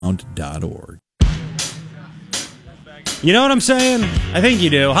PeterSonAccount.org. You know what I'm saying? I think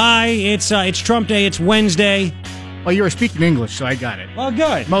you do. Hi, it's Trump Day. It's Wednesday. Well, you were speaking English, so I got it. Well,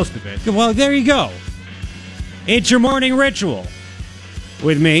 good. Most of it. Well, there you go. It's your morning ritual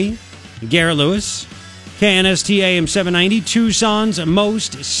with me, Garrett Lewis, KNST AM 790, Tucson's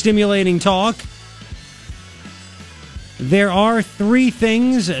most stimulating talk. There are three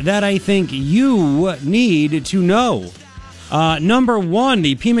things that I think you need to know. Number one,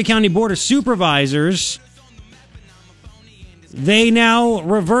 the Pima County Board of Supervisors, they now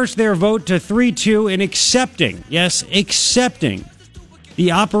reverse their vote to 3-2 in accepting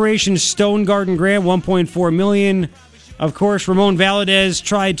the Operation Stone Garden grant, $1.4 million. Of course, Ramon Valadez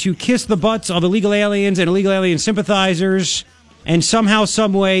tried to kiss the butts of illegal aliens and illegal alien sympathizers, and somehow,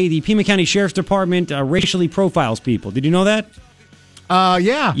 someway, the Pima County Sheriff's Department racially profiles people. Did you know that?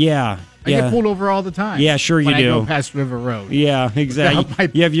 Yeah. Yeah. I get pulled over all the time. Yeah, sure you when do. I go past River Road. Yeah, exactly.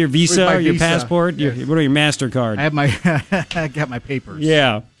 You have your Visa or your passport? Yes. What are your MasterCard? I have I got my papers.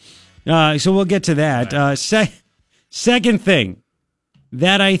 Yeah. So we'll get to that. Second thing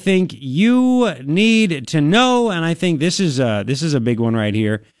that I think you need to know, and I think this is a big one right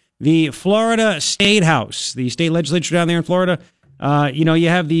here. The Florida State House, the state legislature down there in Florida, you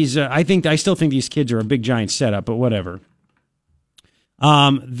have these, I still think these kids are a big giant setup, but whatever.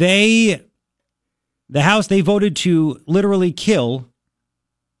 The House, they voted to literally kill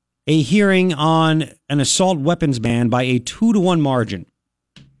a hearing on an assault weapons ban by a 2-1 margin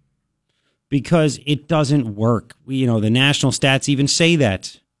because it doesn't work. The national stats even say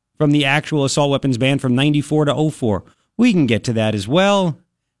that from the actual assault weapons ban from 94 to 04. We can get to that as well.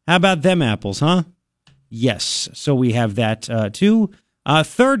 How about them apples, huh? Yes. So we have that too.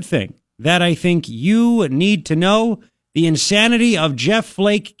 Third thing that I think you need to know. The insanity of Jeff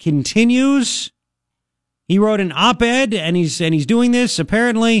Flake continues. He wrote an op-ed, and he's doing this.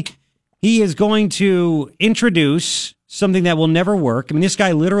 Apparently, he is going to introduce something that will never work. I mean, this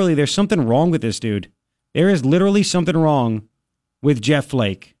guy literally, there's something wrong with this dude. There is literally something wrong with Jeff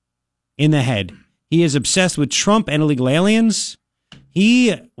Flake in the head. He is obsessed with Trump and illegal aliens.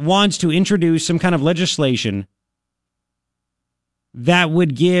 He wants to introduce some kind of legislation that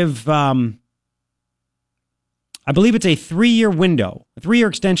would give... I believe it's a 3-year window, a 3-year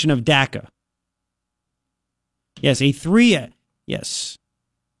extension of DACA. Yes, yes.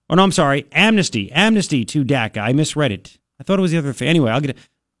 Oh, no, I'm sorry. Amnesty to DACA. I misread it. I thought it was the other thing. Anyway, I could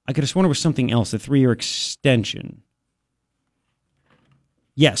have sworn it was something else, a 3-year extension.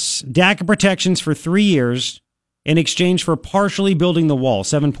 Yes, DACA protections for 3 years in exchange for partially building the wall,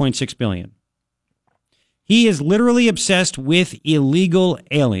 $7.6 billion. He is literally obsessed with illegal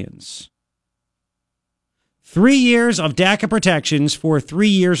aliens. 3 years of DACA protections for 3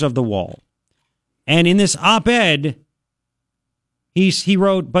 years of the wall. And in this op-ed, he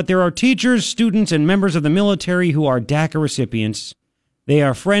wrote, but there are teachers, students, and members of the military who are DACA recipients. They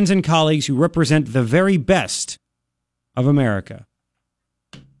are friends and colleagues who represent the very best of America.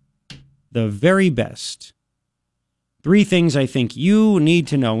 The very best. 3 things I think you need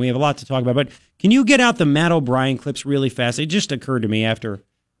to know. We have a lot to talk about, but can you get out the Matt O'Brien clips really fast? It just occurred to me after...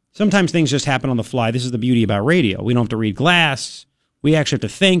 Sometimes things just happen on the fly. This is the beauty about radio. We don't have to read glass. We actually have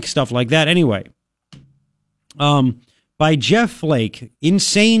to think, stuff like that. Anyway, by Jeff Flake,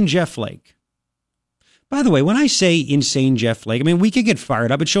 Insane Jeff Flake. By the way, when I say Insane Jeff Flake, I mean, we could get fired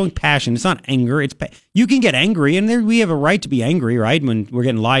up. It's showing passion. It's not anger. You can get angry, and we have a right to be angry, right, when we're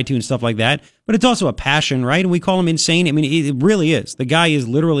getting lied to and stuff like that. But it's also a passion, right? And we call him insane. I mean, it really is. The guy is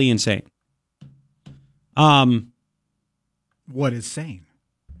literally insane. What is sane?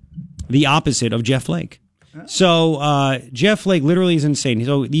 The opposite of Jeff Flake. So Jeff Flake literally is insane.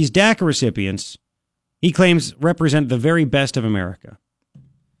 So these DACA recipients, he claims, represent the very best of America.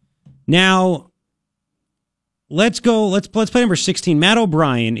 Now, let's play number 16. Matt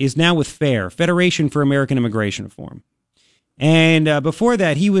O'Brien is now with FAIR, Federation for American Immigration Reform. And before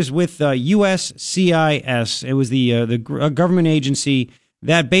that, he was with USCIS. It was the government agency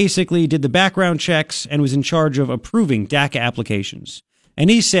that basically did the background checks and was in charge of approving DACA applications. And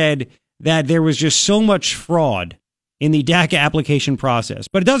he said that there was just so much fraud in the DACA application process.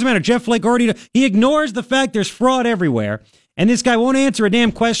 But it doesn't matter. Jeff Flake he ignores the fact there's fraud everywhere. And this guy won't answer a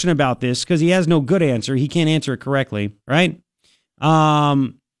damn question about this because he has no good answer. He can't answer it correctly, right?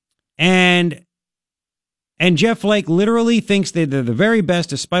 And Jeff Flake literally thinks that they're the very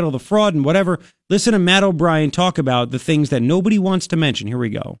best despite all the fraud and whatever. Listen to Matt O'Brien talk about the things that nobody wants to mention. Here we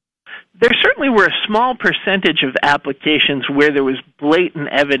go. There certainly were a small percentage of applications where there was blatant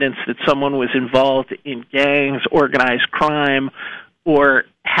evidence that someone was involved in gangs, organized crime, or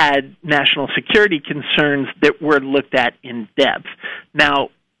had national security concerns that were looked at in depth. Now,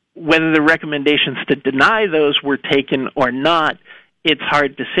 whether the recommendations to deny those were taken or not, it's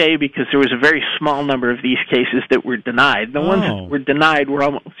hard to say because there was a very small number of these cases that were denied. The ones that were denied were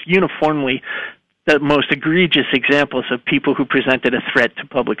almost uniformly the most egregious examples of people who presented a threat to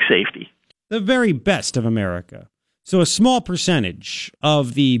public safety. The very best of America. So a small percentage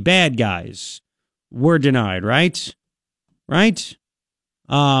of the bad guys were denied, right? Right?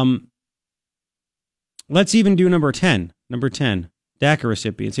 Let's even do number 10. Number 10. DACA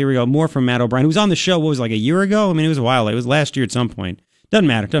recipients. Here we go. More from Matt O'Brien, who was on the show, what was it, like a year ago? I mean, it was a while. It was last year at some point. Doesn't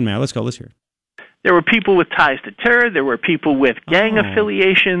matter. Let's go. Let's hear it. There were people with ties to terror. There were people with gang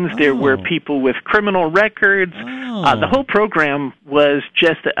affiliations. There were people with criminal records. The whole program was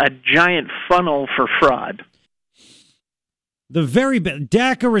just a giant funnel for fraud. The very best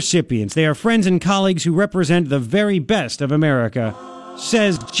DACA recipients. They are friends and colleagues who represent the very best of America,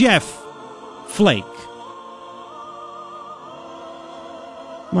 says Jeff Flake.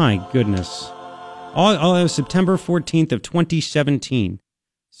 My goodness. Oh, it was September 14th of 2017.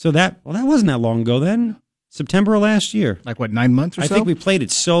 So that wasn't that long ago then. September of last year. Like, what, 9 months or so? I think we played it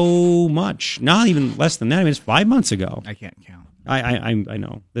so much. Not even less than that. I mean, it's 5 months ago. I can't count. I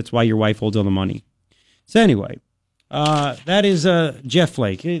know. That's why your wife holds all the money. So anyway, that is Jeff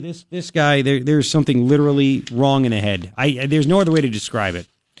Flake. This guy, there's something literally wrong in the head. There's no other way to describe it.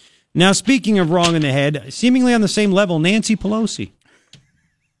 Now, speaking of wrong in the head, seemingly on the same level, Nancy Pelosi.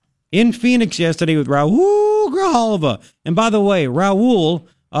 In Phoenix yesterday with Raul Grijalva. And by the way, Raul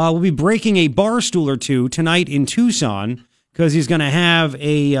will be breaking a bar stool or two tonight in Tucson because he's going to have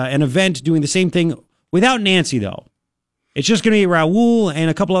an event doing the same thing without Nancy, though. It's just going to be Raul and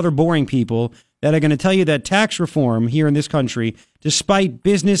a couple other boring people that are going to tell you that tax reform here in this country, despite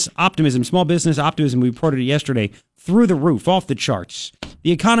business optimism, small business optimism, we reported it yesterday, through the roof, off the charts.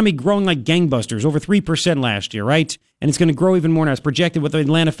 The economy growing like gangbusters, over 3% last year, right? And it's going to grow even more now. It's projected with the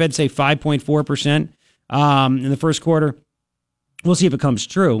Atlanta Fed say 5.4% in the first quarter. We'll see if it comes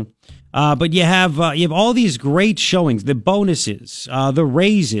true. But you have all these great showings, the bonuses, the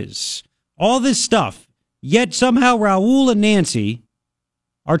raises, all this stuff. Yet somehow Raul and Nancy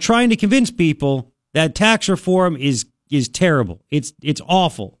are trying to convince people that tax reform is terrible. It's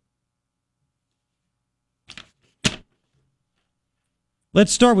awful.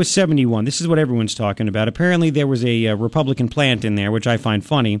 Let's start with 71. This is what everyone's talking about. Apparently there was a Republican plant in there, which I find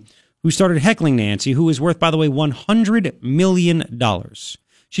funny, who started heckling Nancy, who is worth, by the way, $100 million.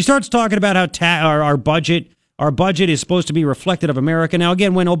 She starts talking about how our budget is supposed to be reflective of America. Now,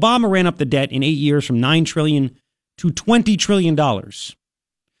 again, when Obama ran up the debt in 8 years from $9 trillion to $20 trillion,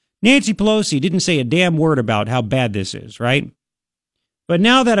 Nancy Pelosi didn't say a damn word about how bad this is, right? But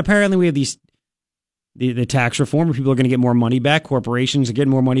now that apparently we have the tax reform where people are going to get more money back, corporations are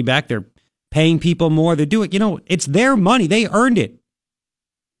getting more money back, they're paying people more, they do it, it's their money, they earned it.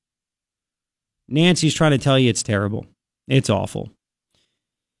 Nancy's trying to tell you it's terrible. It's awful.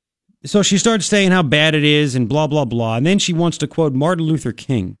 So she starts saying how bad it is and blah, blah, blah. And then she wants to quote Martin Luther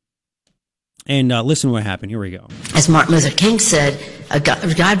King. And listen to what happened. Here we go. As Martin Luther King said,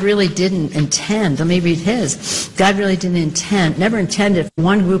 God really didn't intend, let me read his, God really never intended for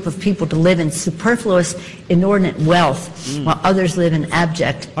one group of people to live in superfluous, inordinate wealth while others live in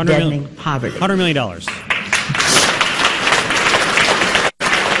abject, deadening poverty. $100 million.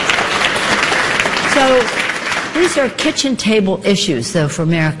 So these are kitchen table issues, though, for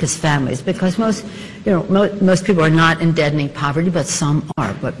America's families, because most people are not in deadening poverty, but some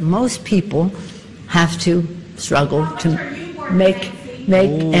are. But most people have to struggle to make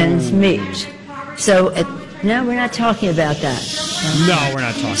ends meet. So, no, we're not talking about that. No, we're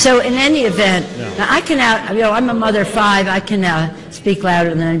not talking. So, in any event, now I'm a mother of 5. I can speak louder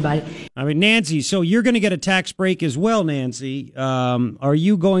than anybody. I mean, Nancy, so you're going to get a tax break as well, Nancy. Are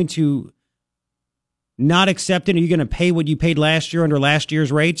you going to not accept it? Are you going to pay what you paid last year under last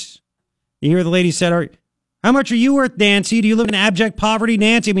year's rates? You hear the lady said, how much are you worth, Nancy? Do you live in abject poverty,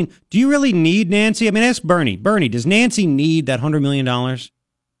 Nancy? I mean, do you really need Nancy? I mean, ask Bernie. Bernie, does Nancy need that $100 million?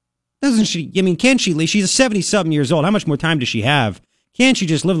 Doesn't she? I mean, can she? She's 70-something years old. How much more time does she have? Can't she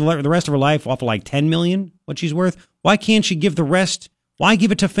just live the rest of her life off of like $10 million, what she's worth? Why can't she give the rest? Why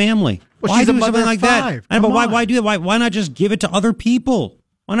give it to family? Well, why she's do a mother something of like 5. that? I know, but why do that? Why not just give it to other people?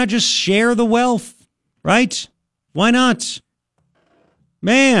 Why not just share the wealth? Right? Why not?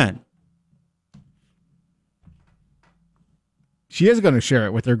 Man. She is going to share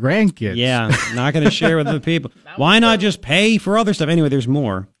it with her grandkids. Yeah, not going to share with other people. Why not just pay for other stuff? Anyway, there's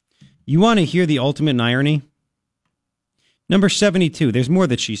more. You want to hear the ultimate irony? Number 72. There's more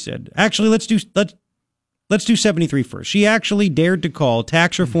that she said. Actually, let's do 73 first. She actually dared to call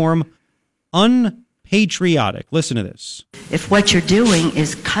tax reform unpatriotic. unpatriotic. Listen to this. If what you're doing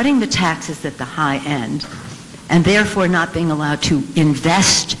is cutting the taxes at the high end and therefore not being allowed to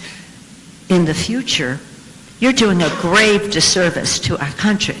invest in the future, you're doing a grave disservice to our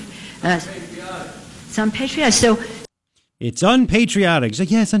country. It's unpatriotic. So it's unpatriotic. She's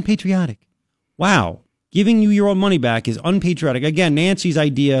like, yeah, it's unpatriotic. Wow. Giving you your own money back is unpatriotic. Again, Nancy's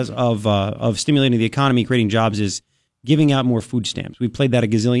ideas of stimulating the economy, creating jobs is giving out more food stamps. We played that a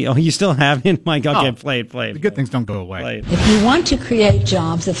gazillion. Oh, you still haven't? Mike, okay, play it. The good things don't go away. If you want to create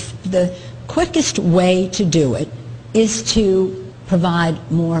jobs, the quickest way to do it is to provide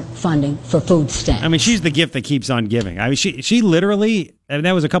more funding for food stamps. I mean, she's the gift that keeps on giving. I mean, she literally, and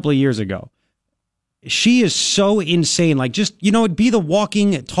that was a couple of years ago. She is so insane. Like, just, be the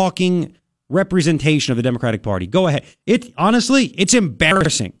walking, talking representation of the Democratic Party. Go ahead. Honestly, it's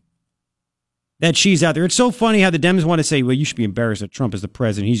embarrassing that she's out there. It's so funny how the Dems want to say, well, you should be embarrassed that Trump is the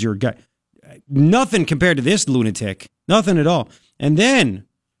president. He's your guy. Nothing compared to this lunatic. Nothing at all. And then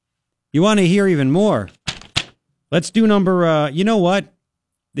you want to hear even more. Let's do number, you know what?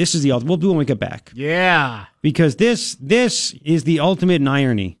 This is the ultimate. We'll do it when we get back. Yeah. Because this is the ultimate in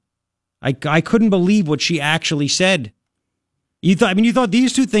irony. I couldn't believe what she actually said. You thought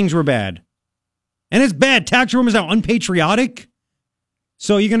these two things were bad. And it's bad. Tax reform is now unpatriotic.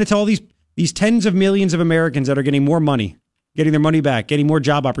 So you're going to tell these tens of millions of Americans that are getting more money, getting their money back, getting more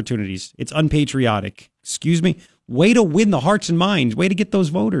job opportunities. It's unpatriotic. Excuse me? Way to win the hearts and minds. Way to get those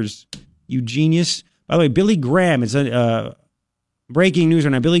voters. You genius. By the way, Billy Graham, it's breaking news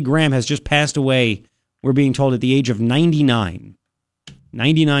right now. Billy Graham has just passed away, we're being told, at the age of 99.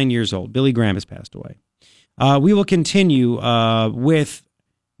 99 years old. Billy Graham has passed away. We will continue with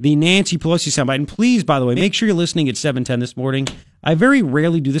the Nancy Pelosi soundbite. And please, by the way, make sure you're listening at 7:10 this morning. I very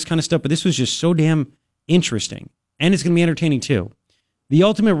rarely do this kind of stuff, but this was just so damn interesting. And it's going to be entertaining, too. The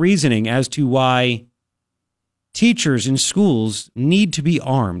ultimate reasoning as to why teachers in schools need to be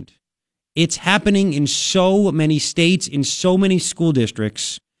armed. It's happening in so many states, in so many school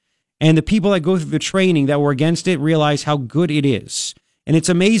districts. And the people that go through the training that were against it realize how good it is. And it's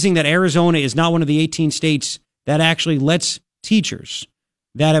amazing that Arizona is not one of the 18 states that actually lets teachers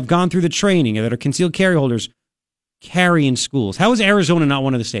that have gone through the training and that are concealed carry holders carry in schools. How is Arizona not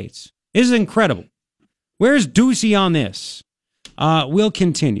one of the states? This is incredible. Where's Ducey on this? We'll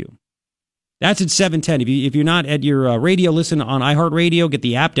continue. That's at 7:10. If you're not at your radio, listen on iHeartRadio. Get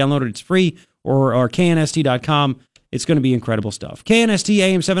the app, download it. It's free. Or knst.com. It's going to be incredible stuff. KNST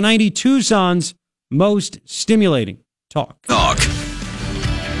AM 790, Tucson's most stimulating talk.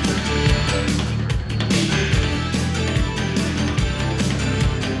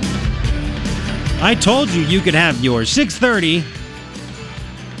 I told you could have yours. 6:30.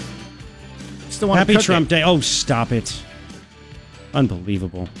 Happy Trump Day. Oh, stop it.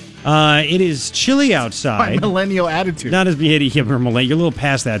 Unbelievable. It is chilly outside. My millennial attitude. Not as behaving. You're a millennial. You're a little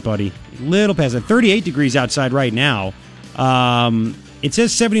past that, buddy. Little past that. 38 degrees outside right now. It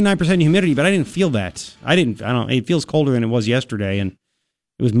says 79% humidity, but I didn't feel that. I don't know. It feels colder than it was yesterday, and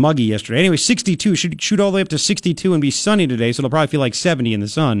it was muggy yesterday. Anyway, 62. Should shoot all the way up to 62 and be sunny today, so it'll probably feel like 70 in the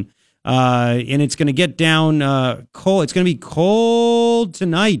sun. And it's going to get down cold. It's going to be cold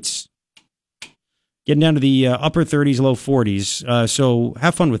tonight. Getting down to the upper 30s, low 40s. So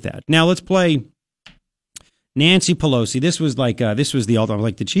have fun with that. Now let's play Nancy Pelosi. This was the ultimate. I was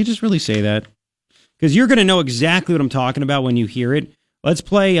like, did she just really say that? Because you're going to know exactly what I'm talking about when you hear it. Let's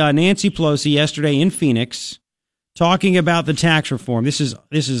play Nancy Pelosi yesterday in Phoenix, talking about the tax reform. This is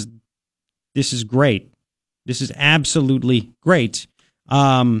great. This is absolutely great.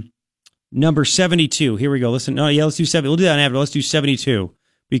 Number 72. Here we go. Listen. No, yeah, let's do 7. We'll do that after. Let's do 72.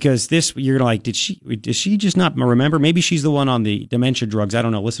 Because this, you're gonna like, did she just not remember? Maybe she's the one on the dementia drugs. I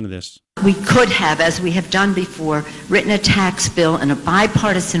don't know. Listen to this. We could have, as we have done before, written a tax bill in a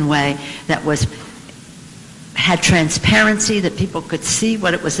bipartisan way that had transparency, that people could see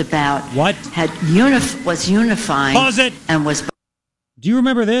what it was about. What? Was unifying. Pause it. And was. Do you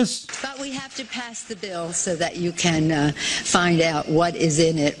remember this? But we have to pass the bill so that you can find out what is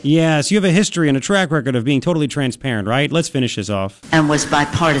in it. Yes, you have a history and a track record of being totally transparent, right? Let's finish this off. And was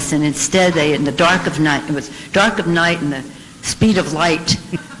bipartisan. Instead, in the dark of night, it was dark of night and the speed of light,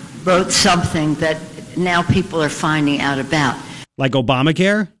 wrote something that now people are finding out about. Like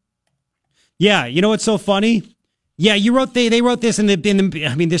Obamacare? Yeah, you know what's so funny? Yeah, you wrote they wrote this in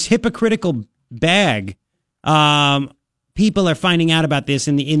this hypocritical bag. People are finding out about this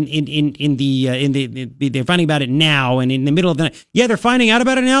they're finding about it now and in the middle of the night. Yeah, they're finding out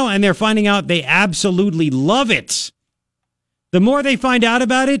about it now, and they're finding out they absolutely love it. The more they find out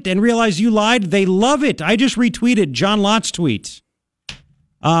about it and realize you lied, they love it. I just retweeted John Lott's tweet.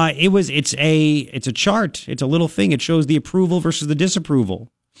 It's a chart. It's a little thing. It shows the approval versus the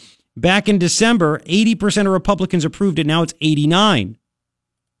disapproval. Back in December, 80% of Republicans approved it. Now it's 89.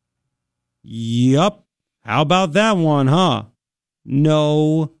 Yup. How about that one, huh?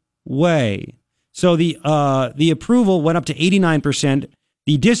 No way. So the approval went up to 89%.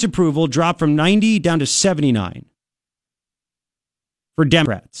 The disapproval dropped from 90 down to 79 for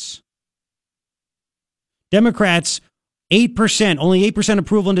Democrats. Democrats, 8%, only 8%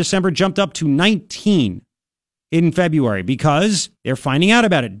 approval in December, jumped up to 19 in February because they're finding out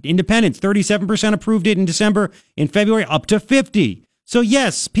about it. Independents, 37% approved it in December. In February, up to 50. So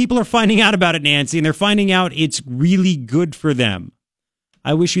yes, people are finding out about it, Nancy, and they're finding out it's really good for them.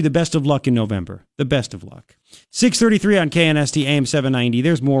 I wish you the best of luck in November. The best of luck. 6:33 on KNST AM 790.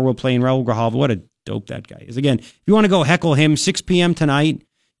 There's more. We'll play in Raul Grijalva. What a dope that guy is. Again, if you want to go heckle him, 6 p.m. tonight,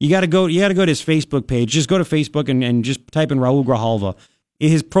 you got to go to his Facebook page. Just go to Facebook and just type in Raul Grijalva.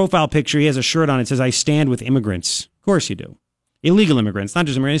 His profile picture, he has a shirt on. It says, "I stand with immigrants." Of course you do. Illegal immigrants, not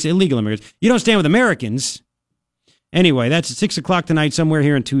just immigrants, illegal immigrants. You don't stand with Americans. Anyway, that's at 6 o'clock tonight somewhere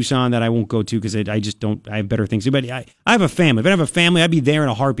here in Tucson that I won't go to because I have better things to do. But I have a family. If I have a family, I'd be there in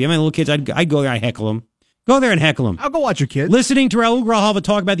a heartbeat. If I had little kids, I'd go there and heckle them. Go there and heckle them. I'll go watch your kids. Listening to Raul Grijalva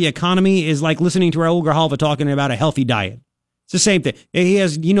talk about the economy is like listening to Raul Grijalva talking about a healthy diet. It's the same thing.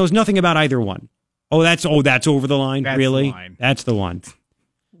 He knows nothing about either one. That's over the line? That's really? the line. That's the one.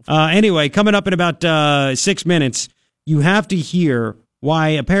 Anyway, coming up in about 6 minutes, you have to hear why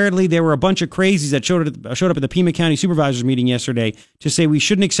apparently there were a bunch of crazies that showed up at the Pima County Supervisors meeting yesterday to say we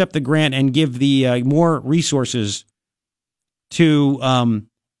shouldn't accept the grant and give the more resources to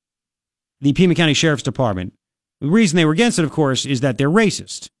the Pima County Sheriff's Department. The reason they were against it, of course, is that they're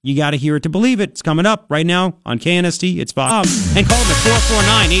racist. You got to hear it to believe it. It's coming up right now on KNST. It's Bob. And call them at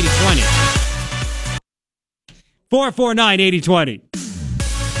 449-8020. 449-8020.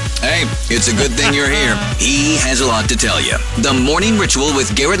 Hey, it's a good thing you're here. He has a lot to tell you. The Morning Ritual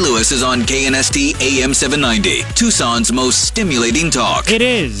with Garrett Lewis is on KNST AM 790, Tucson's most stimulating talk. It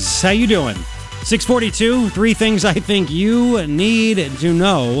is. How you doing? 642, 3 things I think you need to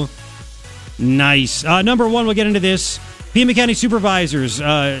know. Nice. Number one, we'll get into this. Pima County Supervisors.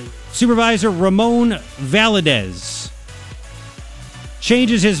 Supervisor Ramon Valadez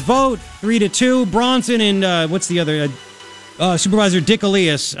changes his vote 3-2. Bronson and what's the other... Supervisor Dick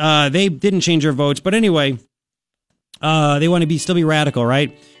Elias, they didn't change their votes, but anyway, they want to still be radical,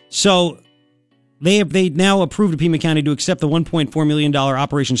 right? So they now approved Pima County to accept the $1.4 million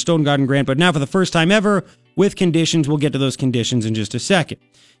Operation Stone Garden grant, but now for the first time ever, with conditions. We'll get to those conditions in just a second.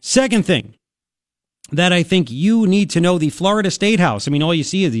 Second thing that I think you need to know, the Florida State House. I mean, all you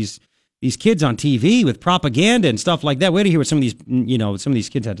see is these kids on TV with propaganda and stuff like that. Wait to hear what some of these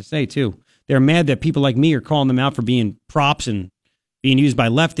kids had to say too. They're mad that people like me are calling them out for being props and being used by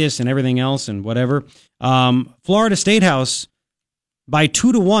leftists and everything else and whatever. Florida State House, by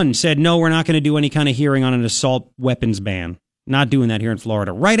 2-1, said, no, we're not going to do any kind of hearing on an assault weapons ban. Not doing that here in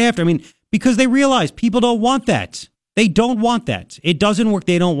Florida. Right after, because they realize people don't want that. They don't want that. It doesn't work.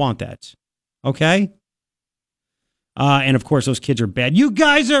 They don't want that. Okay? And of course, those kids are bad. You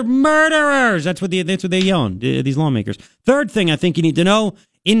guys are murderers! That's what they yelling, these lawmakers. Third thing I think you need to know,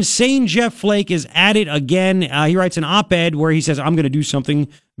 insane Jeff Flake is at it again. He writes an op-ed where he says, I'm going to do something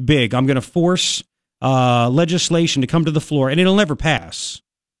big. I'm going to force legislation to come to the floor, and it'll never pass.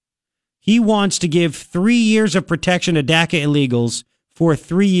 He wants to give 3 years of protection to DACA illegals for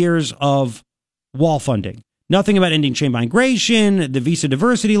 3 years of wall funding. Nothing about ending chain migration, the visa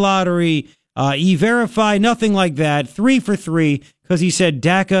diversity lottery, E-Verify, nothing like that. 3 for 3, because he said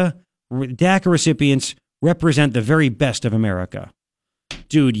DACA recipients represent the very best of America.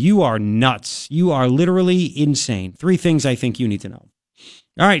 Dude, you are nuts. You are literally insane. 3 things I think you need to know.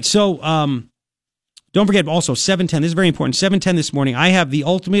 All right, so don't forget also 710. This is very important. 710 this morning. I have the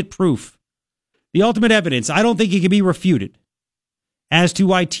ultimate proof, the ultimate evidence. I don't think it can be refuted as to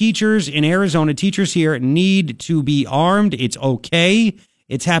why teachers in Arizona, teachers here, need to be armed. It's okay.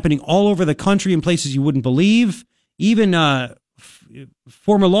 It's happening all over the country in places you wouldn't believe. Even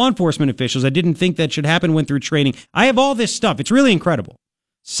former law enforcement officials that didn't think that should happen went through training. I have all this stuff. It's really incredible.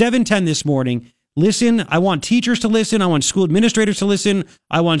 710 this morning. Listen. I want teachers to listen. I want school administrators to listen.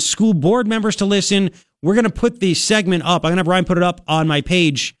 I want school board members to listen. We're going to put the segment up. I'm going to have Ryan put it up on my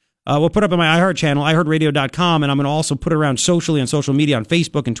page. We'll put it up on my iHeart channel, iHeartRadio.com, and I'm going to also put it around socially on social media, on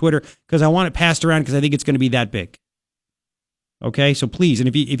Facebook and Twitter, because I want it passed around because I think it's going to be that big. Okay, so please, and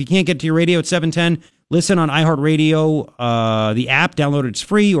if you can't get to your radio at 710, listen on iHeartRadio, the app, download it, it's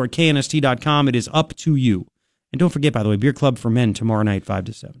free, or knst.com. It is up to you. And don't forget, by the way, Beer Club for Men tomorrow night, 5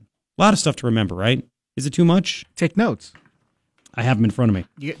 to 7. A lot of stuff to remember, right? Is it too much? Take notes. I have them in front of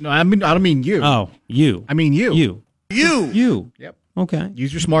me. No, I don't mean you. Oh, you. I mean you. You. Yep. Okay.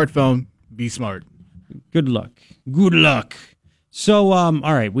 Use your smartphone. Be smart. Good luck. Good luck. So, all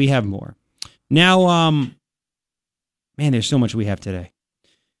right, we have more. Now, man, there's so much we have today.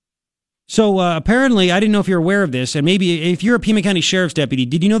 So, apparently, I didn't know if you're aware of this, and maybe if you're a Pima County Sheriff's deputy,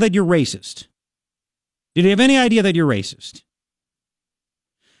 did you know that you're racist? Did you have any idea that you're racist?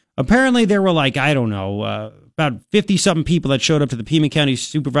 Apparently, there were like, I don't know, about 50-something people that showed up to the Pima County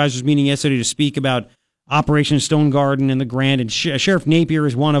Supervisors meeting yesterday to speak about Operation Stone Garden and the grant, and Sheriff Napier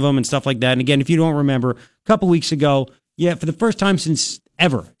is one of them and stuff like that. And again, if you don't remember, a couple weeks ago, for the first time since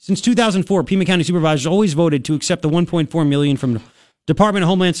 2004, Pima County Supervisors always voted to accept the $1.4 million from the Department of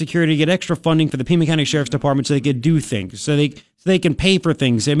Homeland Security to get extra funding for the Pima County Sheriff's Department so they could do things, so they can pay for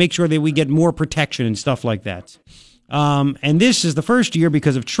things and make sure that we get more protection and stuff like that. And this is the first year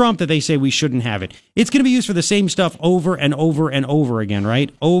because of Trump that they say we shouldn't have it. It's going to be used for the same stuff over and over and over again,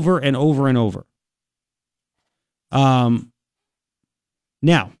 right? Over and over and over.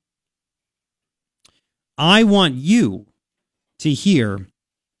 Now, I want you to hear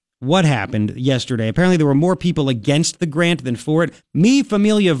what happened yesterday. Apparently, there were more people against the grant than for it. Mi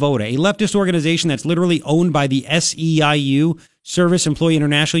Familia Vota, a leftist organization that's literally owned by the SEIU, Service Employee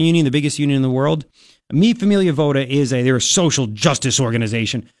International Union, the biggest union in the world. Mi Familia Vota they're a social justice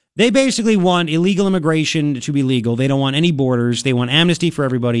organization. They basically want illegal immigration to be legal. They don't want any borders. They want amnesty for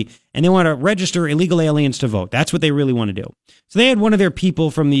everybody. And they want to register illegal aliens to vote. That's what they really want to do. So they had one of their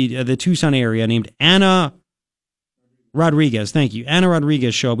people from the Tucson area named Anna Rodriguez. Thank you. Anna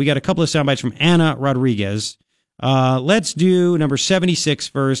Rodriguez show up. We got a couple of sound bites from Anna Rodriguez. Let's do number 76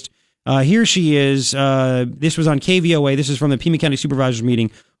 first. Here she is. This was on KVOA. This is from the Pima County Supervisors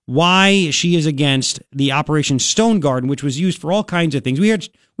meeting. Why she is against the Operation Stone Garden, which was used for all kinds of things. We had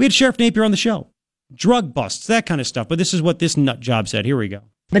Sheriff Napier on the show. Drug busts, that kind of stuff. But this is what this nut job said. Here we go.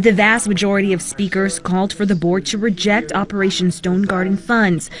 But the vast majority of speakers called for the board to reject Operation Stone Garden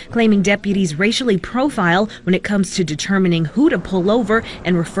funds, claiming deputies racially profile when it comes to determining who to pull over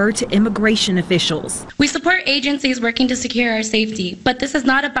and refer to immigration officials. We support agencies working to secure our safety, but this is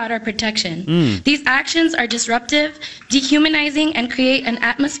not about our protection. These actions are disruptive, dehumanizing, and create an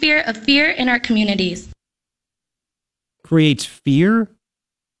atmosphere of fear in our communities. Creates fear?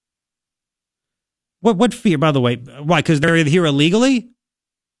 What fear, by the way? Why? Because they're here illegally?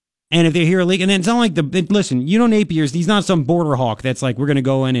 And if they're here illegally, and then it's not like listen, Napier's, he's not some border hawk that's like, we're going to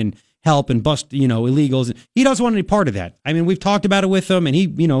go in and help and bust, illegals. He doesn't want any part of that. I mean, we've talked about it with him, and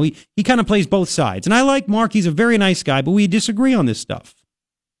he kind of plays both sides. And I like Mark. He's a very nice guy, but we disagree on this stuff.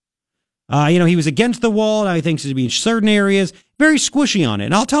 He was against the wall, and I think to be in certain areas, very squishy on it.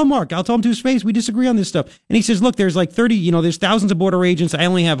 And I'll tell Mark, I'll tell him to his face, we disagree on this stuff. And he says, look, there's like 30, there's thousands of border agents. I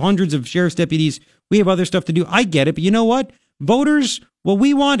only have hundreds of sheriff's deputies. We have other stuff to do. I get it. But you know what? Voters, what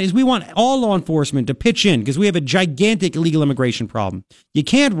we want all law enforcement to pitch in because we have a gigantic illegal immigration problem. You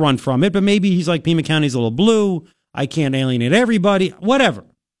can't run from it, but maybe he's like, Pima County's a little blue. I can't alienate everybody, whatever.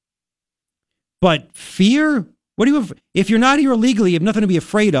 But fear? What do you have? If you're not here illegally, you have nothing to be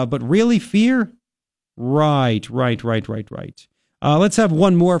afraid of, but really fear? Right. Let's have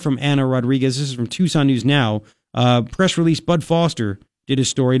one more from Anna Rodriguez. This is from Tucson News Now. Press release, Bud Foster did his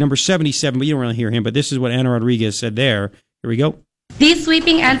story, number 77, but you don't really hear him, but this is what Anna Rodriguez said there. Here we go. These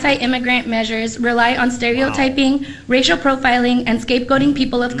sweeping anti-immigrant measures rely on stereotyping, racial profiling, and scapegoating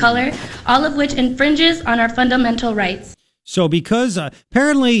people of color, all of which infringes on our fundamental rights. So because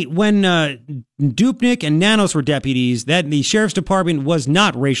apparently when Dupnik and Nanos were deputies, that the sheriff's department was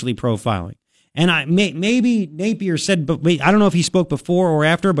not racially profiling. And maybe Napier said, but wait, I don't know if he spoke before or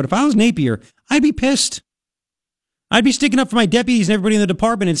after, but if I was Napier, I'd be pissed. I'd be sticking up for my deputies and everybody in the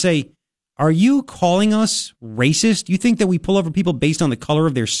department and say, are you calling us racist? You think that we pull over people based on the color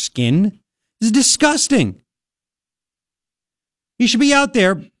of their skin? This is disgusting. You should be out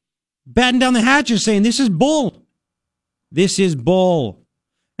there batting down the hatches saying, this is bull. This is bull.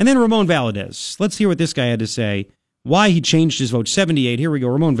 And then Ramon Valadez. Let's hear what this guy had to say. Why he changed his vote. 78. Here we go.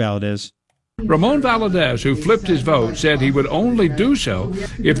 Ramon Valadez. Ramon Valadez, who flipped his vote, said he would only do so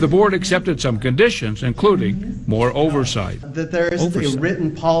if the board accepted some conditions, including more oversight. That there is a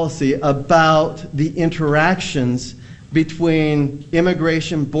written policy about the interactions between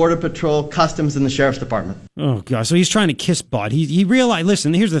immigration, border patrol, customs, and the sheriff's department. Oh, God. So he's trying to kiss Bud. He realized,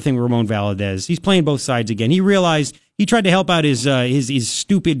 listen, here's the thing with Ramon Valadez. He's playing both sides again. He realized he tried to help out his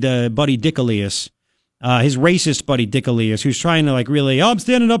stupid buddy Dick Elias. His racist buddy Dick Elias, who's trying to I'm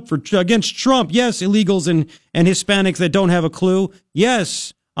standing up against Trump. Yes, illegals and Hispanics that don't have a clue.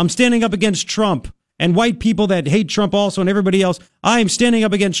 Yes, I'm standing up against Trump and white people that hate Trump also and everybody else. I'm standing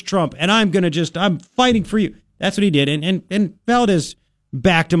up against Trump and I'm fighting for you. That's what he did. And Valdez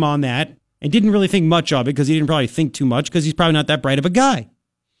backed him on that and didn't really think much of it because he didn't probably think too much because he's probably not that bright of a guy.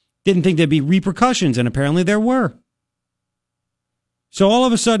 Didn't think there'd be repercussions, and apparently there were. So all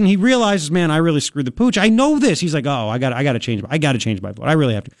of a sudden he realizes, man, I really screwed the pooch. I know this. He's like, oh, I got to change my vote. I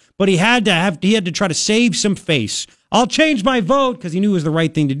really have to. But he had to try to save some face. I'll change my vote because he knew it was the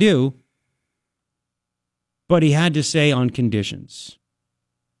right thing to do. But he had to say on conditions.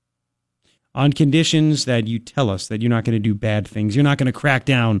 On conditions that you tell us that you're not going to do bad things. You're not going to crack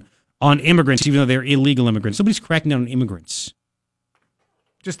down on immigrants, even though they're illegal immigrants. Nobody's cracking down on immigrants.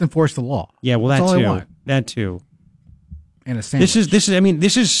 Just enforce the law. Yeah, well, That's all I too. want. That too. And a sandwich.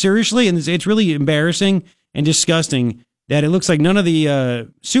 This is seriously, and it's really embarrassing and disgusting that it looks like none of the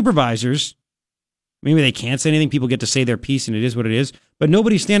supervisors, maybe they can't say anything, people get to say their piece and it is what it is, but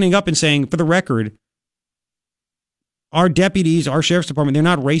nobody's standing up and saying, for the record, our deputies, our sheriff's department, they're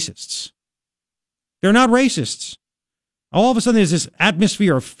not racists. They're not racists. All of a sudden there's this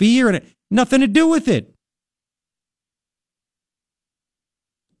atmosphere of fear and nothing to do with it.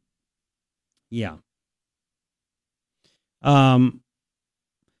 Yeah.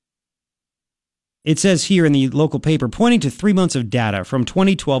 It says here in the local paper, pointing to 3 months of data from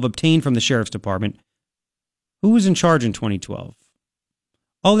 2012 obtained from the sheriff's department. Who was in charge in 2012?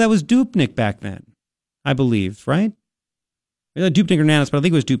 Oh, that was Dupnik back then, I believe, right? Dupnik or Nanis, but I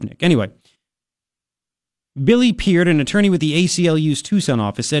think it was Dupnik. Anyway, Billy Peard, an attorney with the ACLU's Tucson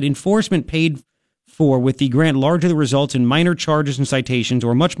office, said enforcement paid for with the grant largely results in minor charges and citations,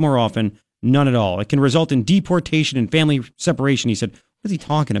 or much more often, none at all. It can result in deportation and family separation, he said. What is he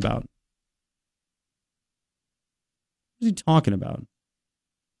talking about? What is he talking about?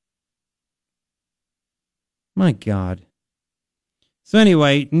 My God. So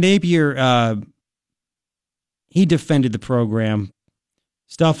anyway, Napier, he defended the program,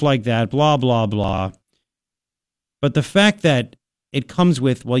 stuff like that, blah, blah, blah. But the fact that it comes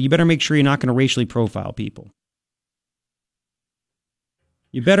with, well, you better make sure you're not going to racially profile people.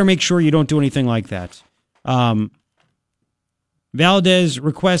 You better make sure you don't do anything like that. Valdez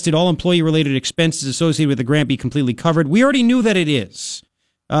requested all employee-related expenses associated with the grant be completely covered. We already knew that it is.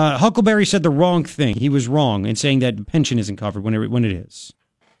 Huckleberry said the wrong thing. He was wrong in saying that pension isn't covered when it is.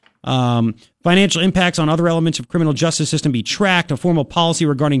 Financial impacts on other elements of criminal justice system be tracked. A formal policy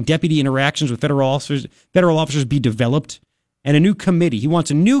regarding deputy interactions with federal officers be developed. And a new committee. He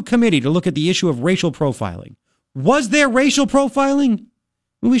wants a new committee to look at the issue of racial profiling. Was there racial profiling?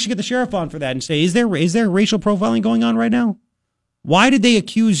 We should get the sheriff on for that and say, is there racial profiling going on right now? Why did they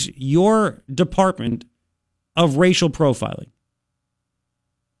accuse your department of racial profiling?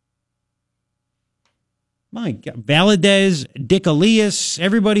 My God. Valadez, Dick Elias,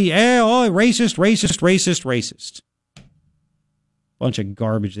 everybody, racist. Bunch of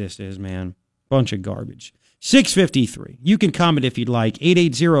garbage this is, man. Bunch of garbage. 6:53. You can comment if you'd like.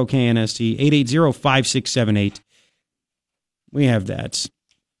 880-KNST, 880-5678. We have that.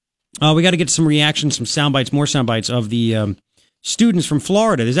 We got to get some reactions, some sound bites, more sound bites of the students from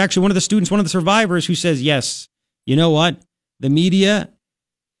Florida. There's actually one of the students, one of the survivors, who says, yes, you know what? The media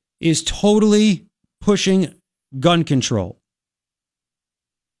is totally pushing gun control.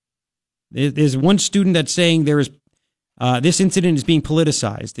 There's one student that's saying there is this incident is being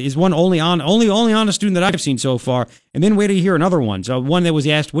politicized. There's one only honest student that I've seen so far. And then wait till you hear another one. So one that was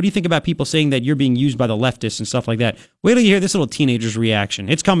asked, what do you think about people saying that you're being used by the leftists and stuff like that? Wait till you hear this little teenager's reaction.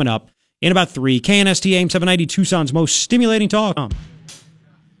 It's coming up in about 3. KNST AM 790, Tucson's most stimulating talk.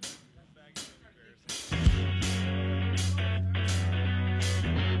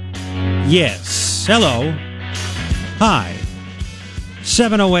 Yes. Hello. Hi.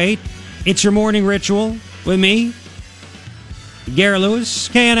 708. It's your morning ritual with me, Garrett Lewis.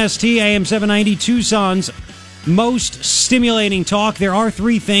 KNST AM 790, Tucson's most stimulating talk. There are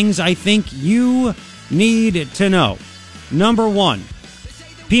 3 things I think you need to know. Number 1,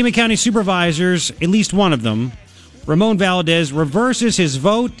 Pima County supervisors, at least one of them, Ramon Valadez, reverses his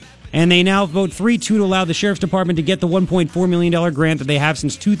vote, and they now vote 3-2 to allow the Sheriff's Department to get the $1.4 million grant that they have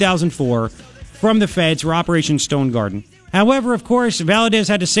since 2004 from the feds for Operation Stone Garden. However, of course, Valadez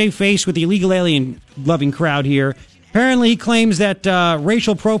had to save face with the illegal alien-loving crowd here. Apparently, he claims that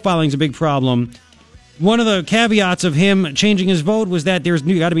racial profiling is a big problem. One of the caveats of him changing his vote was that there's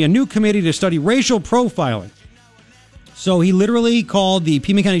got to be a new committee to study racial profiling. So he literally called the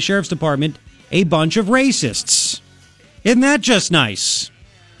Pima County Sheriff's Department a bunch of racists. Isn't that just nice?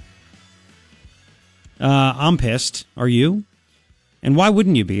 I'm pissed. Are you? And why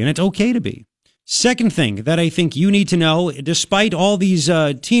wouldn't you be? And it's okay to be. Second thing that I think you need to know, despite all these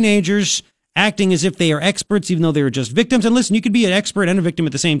teenagers acting as if they are experts, even though they were just victims. And listen, you could be an expert and a victim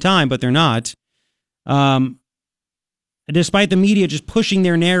at the same time, but they're not. despite the media just pushing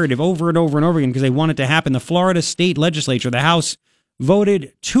their narrative over and over and over again because they want it to happen, the Florida state legislature, the House,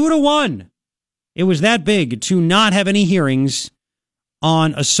 voted 2-1. It was that big to not have any hearings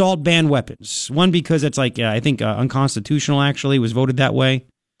on assault ban weapons. One, because it's I think unconstitutional, actually, was voted that way.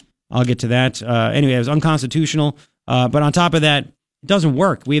 I'll get to that. Anyway, it was unconstitutional. But on top of that, it doesn't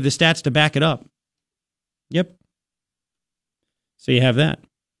work. We have the stats to back it up. Yep. So you have that.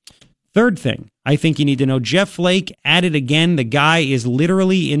 Third thing I think you need to know, Jeff Flake at it again. The guy is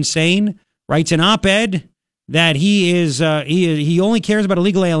literally insane. Writes an op-ed that he only cares about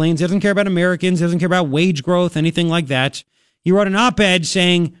illegal aliens, doesn't care about Americans, doesn't care about wage growth, anything like that. He wrote an op-ed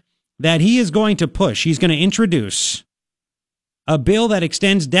saying that he's going to introduce a bill that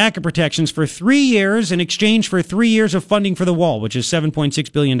extends DACA protections for 3 years in exchange for 3 years of funding for the wall, which is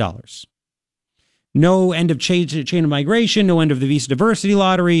 $7.6 billion. No end of chain of migration, no end of the visa diversity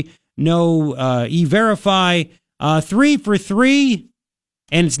lottery, no E-Verify, 3 for 3,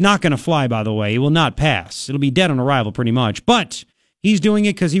 and it's not going to fly, by the way. It will not pass. It'll be dead on arrival, pretty much. But he's doing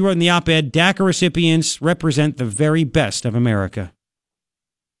it because he wrote in the op-ed, DACA recipients represent the very best of America.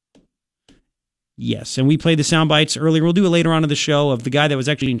 Yes, and we played the sound bites earlier. We'll do it later on in the show of the guy that was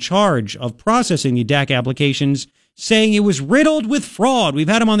actually in charge of processing the DACA applications, saying it was riddled with fraud. We've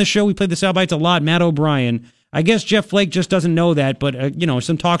had him on the show. We played the sound bites a lot. Matt O'Brien. I guess Jeff Flake just doesn't know that, but,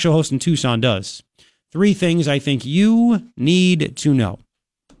 some talk show host in Tucson does. 3 things I think you need to know.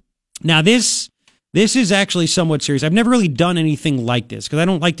 Now, this is actually somewhat serious. I've never really done anything like this because I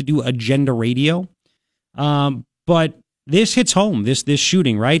don't like to do agenda radio. But this hits home, this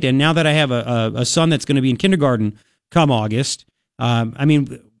shooting, right? And now that I have a son that's going to be in kindergarten come August, my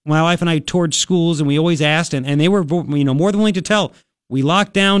wife and I toured schools and we always asked, and they were more than willing to tell, we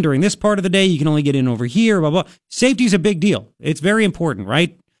locked down during this part of the day. You can only get in over here, blah, blah. Safety is a big deal. It's very important,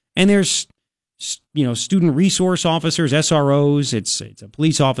 right? And there's, student resource officers, SROs. It's a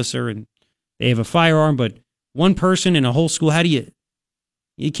police officer and they have a firearm, but one person in a whole school,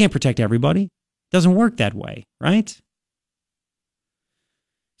 you can't protect everybody. It doesn't work that way, right?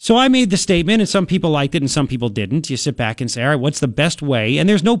 So I made the statement, and some people liked it and some people didn't. You sit back and say, all right, what's the best way? And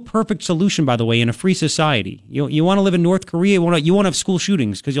there's no perfect solution, by the way, in a free society. You want to live in North Korea, you want to have school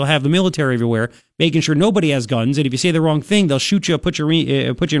shootings because you'll have the military everywhere making sure nobody has guns, and if you say the wrong thing, they'll shoot you, put you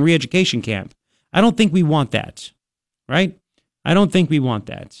in re-education camp. I don't think we want that, right? I don't think we want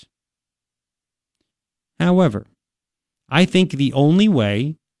that. However, I think the only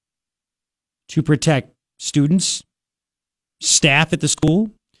way to protect students, staff at the school,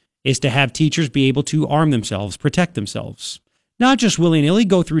 is to have teachers be able to arm themselves, protect themselves. Not just willy-nilly,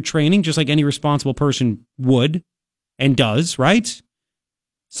 go through training just like any responsible person would and does, right?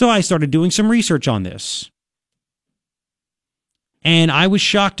 So I started doing some research on this. And I was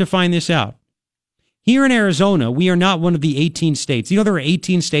shocked to find this out. Here in Arizona, we are not one of the 18 states. There are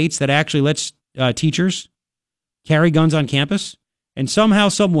 18 states that actually lets teachers carry guns on campus? And somehow,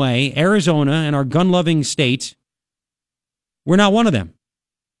 some way, Arizona and our gun-loving state, we're not one of them.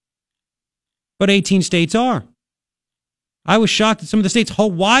 But 18 states are. I was shocked at some of the states.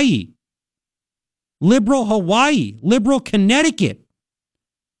 Hawaii, liberal Connecticut,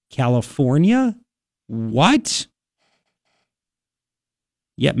 California, what?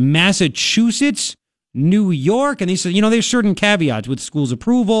 Yet Massachusetts, New York, and they said, there's certain caveats with school's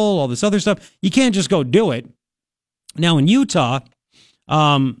approval, all this other stuff. You can't just go do it. Now in Utah,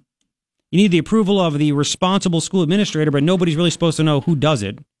 you need the approval of the responsible school administrator, but nobody's really supposed to know who does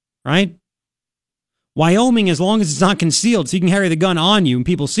it, right? Wyoming, as long as it's not concealed, so you can carry the gun on you and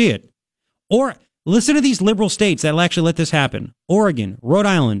people see it. Or listen to these liberal states that will actually let this happen. Oregon, Rhode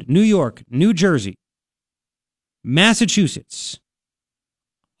Island, New York, New Jersey, Massachusetts,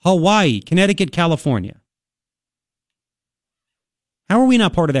 Hawaii, Connecticut, California. How are we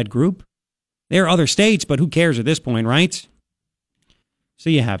not part of that group? There are other states, but who cares at this point, right? So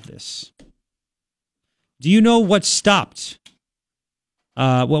you have this. Do you know what stopped?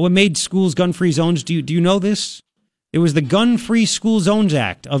 What made schools gun-free zones? Do you know this? It was the Gun-Free School Zones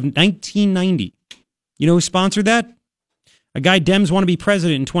Act of 1990. You know who sponsored that? A guy Dems want to be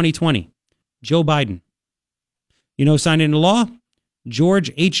president in 2020. Joe Biden. You know who signed it into law?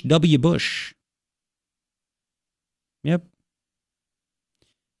 George H.W. Bush. Yep.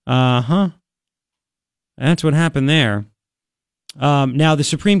 That's what happened there. Now, the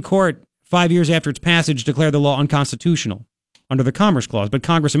Supreme Court, 5 years after its passage, declared the law unconstitutional under the Commerce Clause. But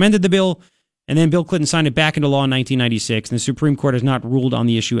Congress amended the bill, and then Bill Clinton signed it back into law in 1996, and the Supreme Court has not ruled on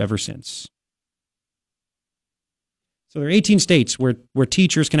the issue ever since. So there are 18 states where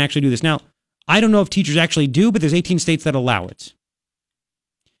teachers can actually do this. Now, I don't know if teachers actually do, but there's 18 states that allow it.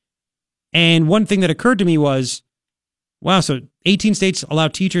 And one thing that occurred to me was, Wow, so 18 states allow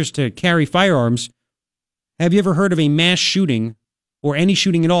teachers to carry firearms. Have you ever heard of a mass shooting or any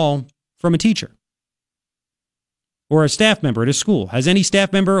shooting at all from a teacher or a staff member at a school? Has any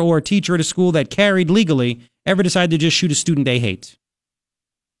staff member or a teacher at a school that carried legally ever decided to just shoot a student they hate?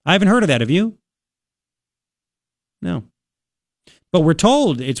 I haven't heard of that. Have you? No. But we're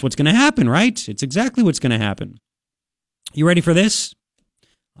told it's what's going to happen, right? It's exactly what's going to happen. You ready for this?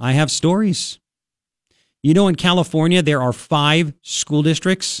 I have stories. You know, in California, there are 5 school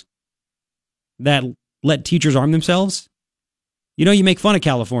districts that let teachers arm themselves. You know, you make fun of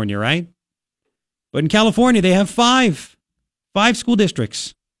California, right? But in California, they have 5 school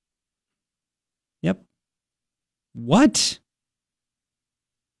districts. Yep. What?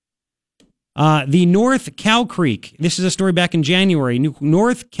 The North Cow Creek, this is a story back in January.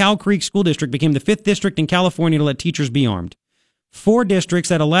 North Cow Creek School District became the 5th district in California to let teachers be armed. 4 districts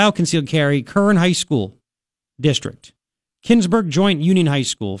that allow concealed carry: Kern High School District, Kinsburg Joint Union High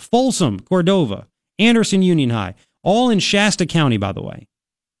School, Folsom, Cordova, Anderson Union High, all in Shasta County, by the way.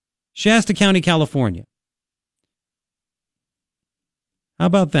 Shasta County, California. How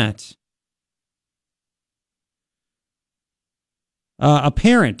about that? A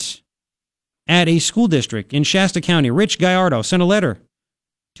parent at a school district in Shasta County, Rich Gallardo, sent a letter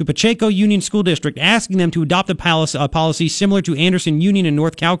to Pacheco Union School District asking them to adopt a policy similar to Anderson Union and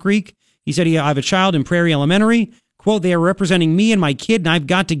North Cow Creek. He said, I have a child in Prairie Elementary. Quote, they are representing me and my kid, and I've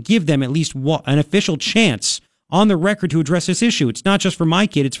got to give them at least an official chance on the record to address this issue. It's not just for my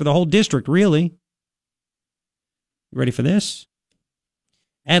kid, it's for the whole district, really. You ready for this?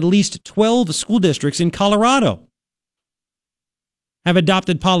 At least 12 school districts in Colorado have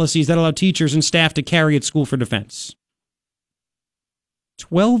adopted policies that allow teachers and staff to carry at school for defense.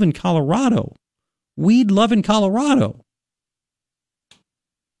 12 in Colorado. Weed love in Colorado.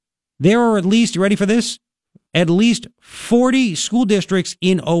 There are at least, you ready for this? At least 40 school districts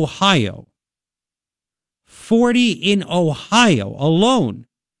in Ohio. 40 in Ohio alone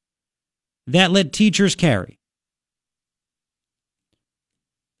that let teachers carry.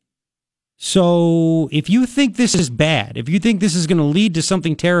 So if you think this is bad, if you think this is going to lead to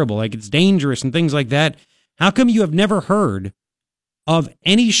something terrible, like it's dangerous and things like that, how come you have never heard of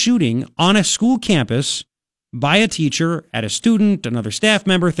any shooting on a school campus by a teacher, at a student, another staff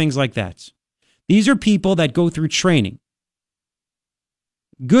member, things like that? These are people that go through training.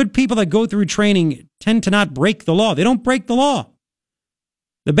 Good people that go through training tend to not break the law. They don't break the law.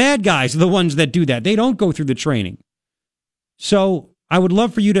 The bad guys are the ones that do that. They don't go through the training. So I would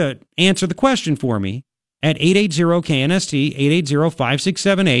love for you to answer the question for me at 880-KNST,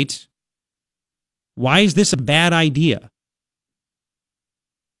 880-5678. Why is this a bad idea?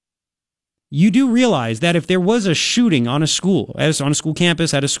 You do realize that if there was a shooting on a school, on a school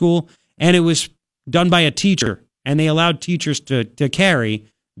campus, at a school, and it was done by a teacher, and they allowed teachers to carry,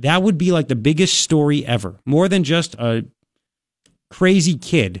 that would be like the biggest story ever. More than just a crazy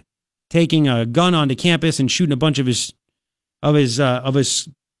kid taking a gun onto campus and shooting a bunch of his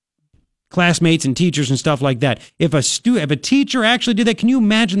classmates and teachers and stuff like that. If a teacher actually did that, can you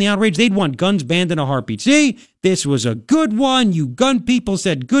imagine the outrage? They'd want guns banned in a heartbeat. See, this was a good one. You gun people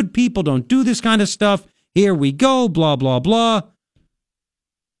said good people don't do this kind of stuff. Here we go, blah, blah, blah.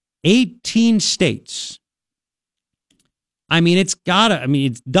 18 states. It's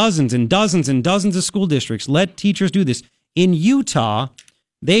dozens and dozens and dozens of school districts let teachers do this. In Utah,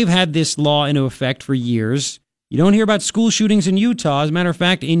 they've had this law into effect for years. You don't hear about school shootings in Utah. As a matter of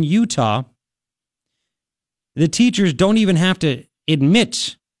fact, in Utah, the teachers don't even have to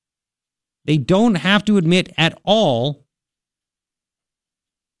admit. They don't have to admit at all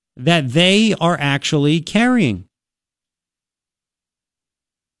that they are actually carrying.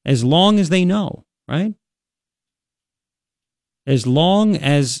 As long as they know, right? As long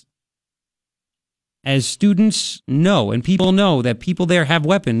as students know and people know that people there have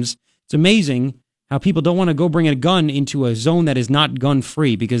weapons, it's amazing how people don't want to go bring a gun into a zone that is not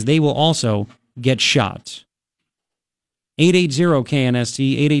gun-free because they will also get shot.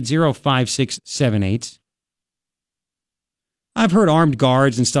 880-KNST, 880-5678. I've heard armed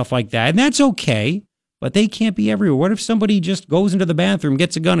guards and stuff like that, and that's okay, but they can't be everywhere. What if somebody just goes into the bathroom,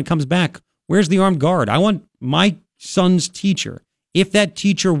 gets a gun, and comes back? Where's the armed guard? I want my son's teacher, if that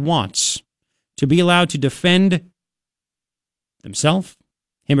teacher wants to be allowed to defend himself,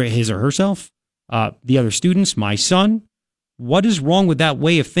 his or herself, the other students, my son. What is wrong with that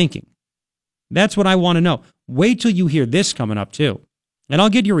way of thinking? That's what I want to know. Wait till you hear this coming up, too. And I'll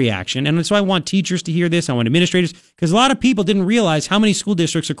get your reaction. And so I want teachers to hear this. I want administrators, because a lot of people didn't realize how many school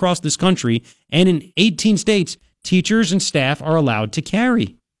districts across this country and in 18 states, teachers and staff are allowed to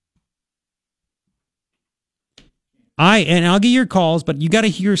carry. And I'll get your calls, but you got to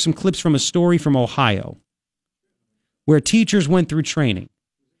hear some clips from a story from Ohio where teachers went through training.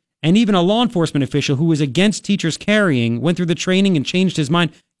 And even a law enforcement official who was against teachers carrying went through the training and changed his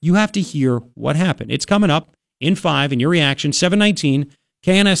mind. You have to hear what happened. It's coming up in 5 in your reaction, 719,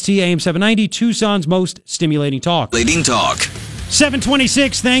 KNST AM 790, Tucson's most stimulating talk. Leading talk.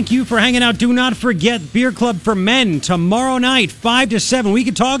 726, thank you for hanging out. Do not forget Beer Club for Men tomorrow night, 5 to 7. We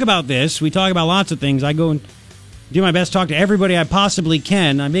can talk about this. We talk about lots of things. I go and do my best to talk to everybody I possibly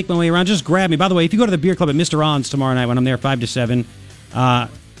can. I make my way around. Just grab me. By the way, if you go to the Beer Club at Mr. On's tomorrow night when I'm there, 5 to 7,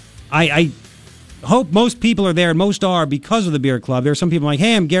 I hope most people are there, and most are because of the Beer Club. There are some people like,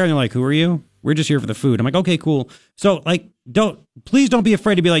 hey, I'm Gary, and they're like, who are you? We're just here for the food. I'm like, okay, cool. So, like, please don't be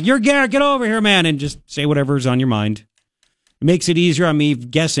afraid to be like, you're Garrett, get over here, man, and just say whatever's on your mind. It makes it easier on me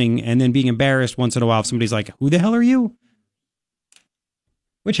guessing and then being embarrassed once in a while if somebody's like, who the hell are you?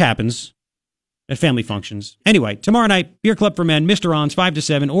 Which happens at family functions. Anyway, tomorrow night, Beer Club for Men, Mr. On's, 5 to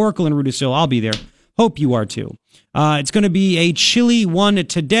 7, Oracle and Rudisill. I'll be there. Hope you are too. It's going to be a chilly one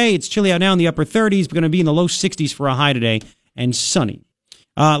today. It's chilly out now in the upper 30s, but going to be in the low 60s for a high today, and sunny.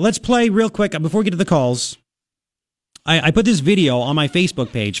 Let's play real quick before we get to the calls. I put this video on my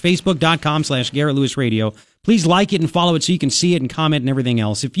Facebook page, facebook.com/Garrett Lewis Radio. Please like it and follow it so you can see it and comment and everything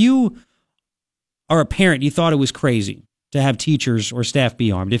else. If you are a parent, you thought it was crazy to have teachers or staff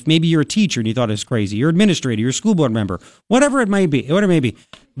be armed. If maybe you're a teacher and you thought it was crazy, you're an administrator, you're a school board member, whatever it may be,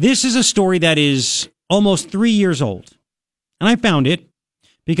 this is a story that is almost 3 years old. And I found it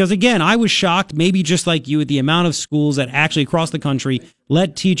because, again, I was shocked, maybe just like you, at the amount of schools that actually across the country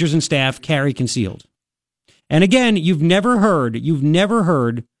let teachers and staff carry concealed. And again, you've never heard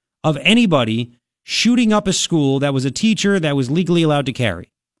of anybody shooting up a school that was a teacher that was legally allowed to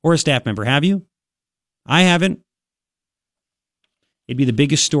carry, or a staff member, have you? I haven't. It'd be the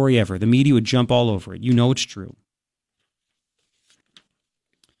biggest story ever. The media would jump all over it. You know it's true.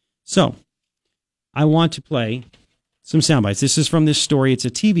 So, I want to play some sound bites. This is from this story. It's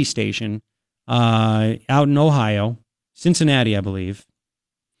a TV station out in Ohio, Cincinnati, I believe.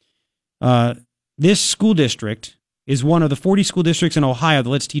 This school district is one of the 40 school districts in Ohio that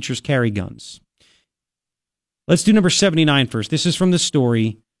lets teachers carry guns. Let's do number 79 first. This is from the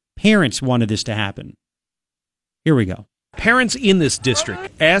story. Parents wanted this to happen. Here we go. Parents in this district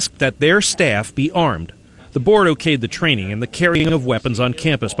asked that their staff be armed. The board okayed the training and the carrying of weapons on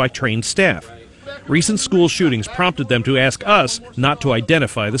campus by trained staff. Recent school shootings prompted them to ask us not to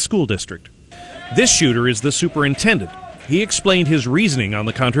identify the school district. This shooter is the superintendent. He explained his reasoning on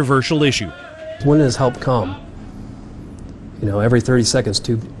the controversial issue. When does help come? You know, every 30 seconds,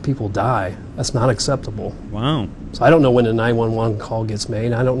 2 people die. That's not acceptable. Wow. So I don't know when a 911 call gets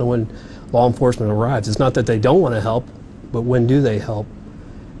made. I don't know when law enforcement arrives. It's not that they don't want to help, but when do they help?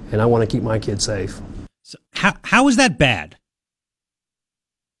 And I want to keep my kids safe. So how is that bad?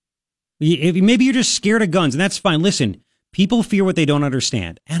 Maybe you're just scared of guns, and that's fine. Listen, people fear what they don't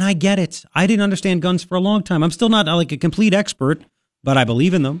understand, and I get it. I didn't understand guns for a long time. I'm still not like a complete expert, but I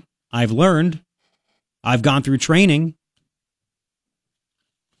believe in them. I've learned. I've gone through training.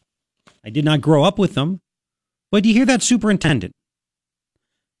 I did not grow up with them. But do you hear that superintendent?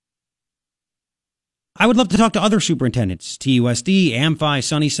 I would love to talk to other superintendents. TUSD, Amphi,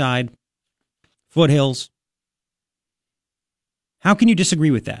 Sunnyside, Foothills. How can you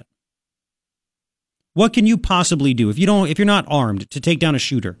disagree with that? What can you possibly do if you're not armed to take down a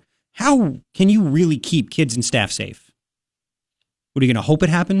shooter? How can you really keep kids and staff safe? What, are you going to hope it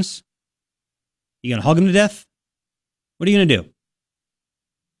happens? You going to hug them to death? What are you going to do?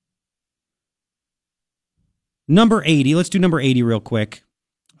 Number 80. Let's do number 80 real quick.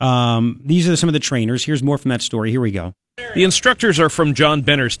 These are some of the trainers. Here's more from that story. Here we go. The instructors are from John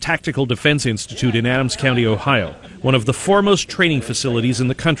Benner's Tactical Defense Institute in Adams County, Ohio, one of the foremost training facilities in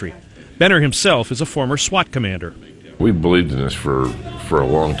the country. Benner himself is a former SWAT commander. We believed in this for a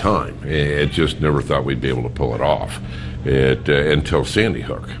long time. It just never thought we'd be able to pull it off until Sandy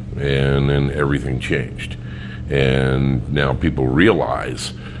Hook, and then everything changed. And now people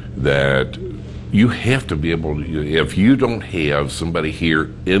realize that you have to be able to, if you don't have somebody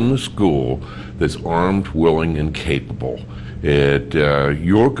here in the school that's armed, willing, and capable,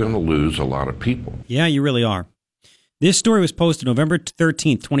 you're going to lose a lot of people. Yeah, you really are. This story was posted November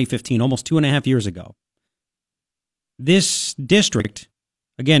 13th, 2015, almost 2.5 years ago. This district,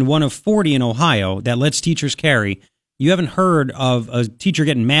 again, one of 40 in Ohio that lets teachers carry. You haven't heard of a teacher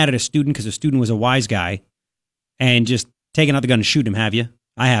getting mad at a student because a student was a wise guy and just taking out the gun and shooting him, have you?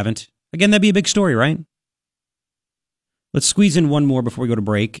 I haven't. Again, that'd be a big story, right? Let's squeeze in one more before we go to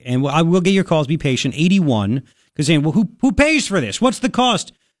break, and I will get your calls. Be patient. 81, because saying, well, who pays for this? What's the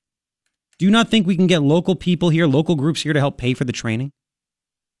cost? Do you not think we can get local people here, local groups here to help pay for the training?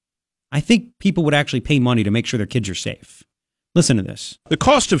 I think people would actually pay money to make sure their kids are safe. Listen to this. The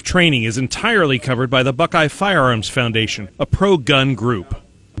cost of training is entirely covered by the Buckeye Firearms Foundation, a pro-gun group.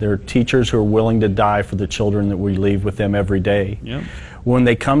 There are teachers who are willing to die for the children that we leave with them every day. Yep. When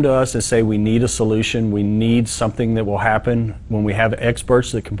they come to us and say we need a solution, we need something that will happen, when we have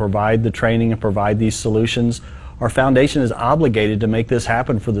experts that can provide the training and provide these solutions, our foundation is obligated to make this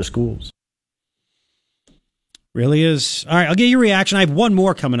happen for the schools. Really is. All right, I'll get your reaction. I have one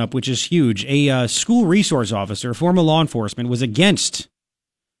more coming up, which is huge. A school resource officer, former law enforcement, was against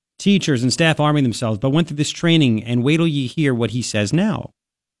teachers and staff arming themselves, but went through this training, and wait till you hear what he says now.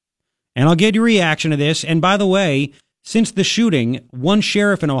 And I'll get your reaction to this. And by the way, since the shooting, one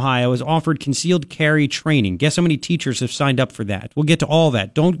sheriff in Ohio has offered concealed carry training. Guess how many teachers have signed up for that? We'll get to all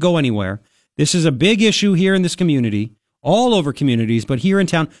that. Don't go anywhere. This is a big issue here in this community, all over communities, but here in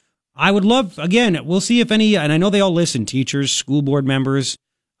town. I would love, again, we'll see if any, and I know they all listen, teachers, school board members,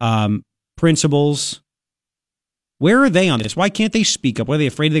 principals. Where are they on this? Why can't they speak up? Why are they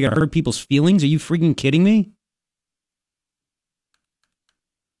afraid they're going to hurt people's feelings? Are you freaking kidding me?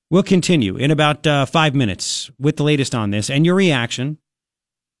 We'll continue in about 5 minutes with the latest on this and your reaction.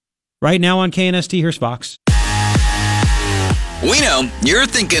 Right now on KNST, here's Fox. We know you're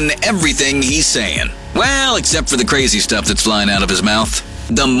thinking everything he's saying. Well, except for the crazy stuff that's flying out of his mouth.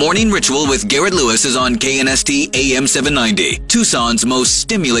 The Morning Ritual with Garrett Lewis is on KNST AM 790, Tucson's most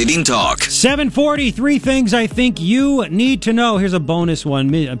stimulating talk. 7:40, 3 things I think you need to know. Here's a bonus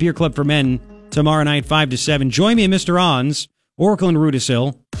one, a beer club for men tomorrow night, 5 to 7. Join me and Mr. Ons, Oracle and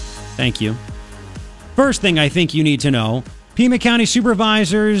Rudisill. Thank you. First thing I think you need to know, Pima County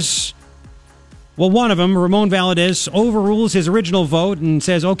supervisors, well, one of them, Ramon Valadez, overrules his original vote and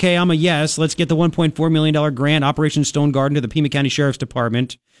says, okay, I'm a yes. Let's get the $1.4 million grant, Operation Stone Garden, to the Pima County Sheriff's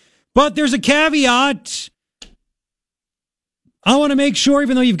Department. But there's a caveat. I want to make sure,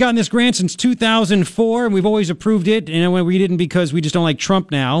 even though you've gotten this grant since 2004, and we've always approved it, and we didn't because we just don't like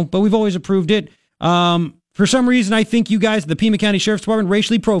Trump now, but we've always approved it. For some reason, I think you guys at the Pima County Sheriff's Department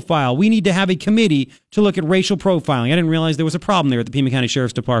racially profile. We need to have a committee to look at racial profiling. I didn't realize there was a problem there at the Pima County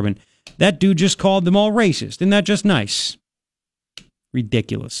Sheriff's Department. That dude just called them all racist. Isn't that just nice?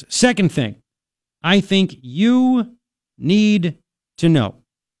 Ridiculous. Second thing, I think you need to know.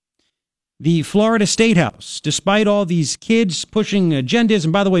 The Florida State House, despite all these kids pushing agendas,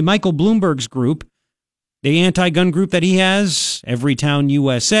 and by the way, Michael Bloomberg's group, the anti-gun group that he has, Everytown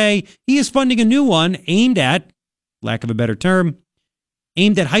USA, he is funding a new one aimed at, lack of a better term,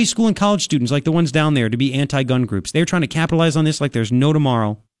 aimed at high school and college students like the ones down there to be anti-gun groups. They're trying to capitalize on this like there's no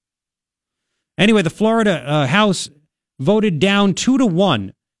tomorrow. Anyway, the Florida House voted down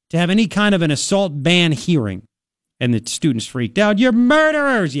 2-1 to have any kind of an assault ban hearing. And the students freaked out. You're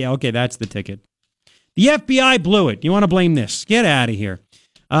murderers! Yeah, okay, that's the ticket. The FBI blew it. You want to blame this? Get out of here.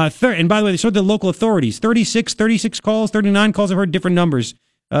 And by the way, so the local authorities, 36 calls, 39 calls. I've heard different numbers.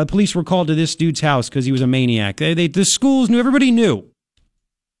 Police were called to this dude's house because he was a maniac. The schools knew. Everybody knew.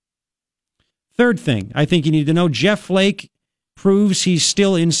 Third thing I think you need to know, Jeff Flake proves he's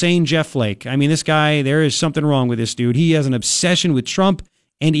still insane Jeff Flake. I mean, this guy, there is something wrong with this dude. He has an obsession with Trump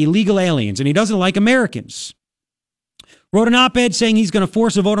and illegal aliens, and he doesn't like Americans. Wrote an op-ed saying he's going to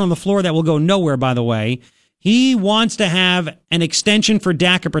force a vote on the floor that will go nowhere, by the way. He wants to have an extension for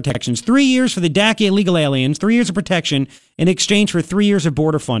DACA protections. 3 years for the DACA illegal aliens, 3 years of protection in exchange for 3 years of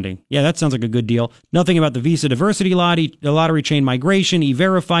border funding. Yeah, that sounds like a good deal. Nothing about the visa diversity lottery chain migration,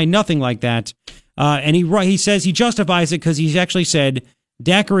 E-Verify, nothing like that. And he says he justifies it because he's actually said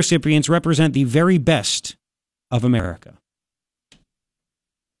DACA recipients represent the very best of America.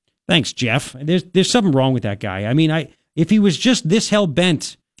 Thanks, Jeff. There's something wrong with that guy. I mean, if he was just this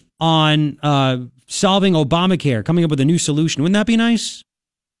hell-bent on solving Obamacare, coming up with a new solution, wouldn't that be nice?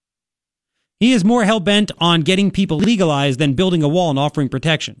 He is more hell-bent on getting people legalized than building a wall and offering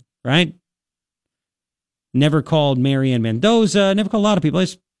protection, right? Never called Marianne Mendoza, never called a lot of people.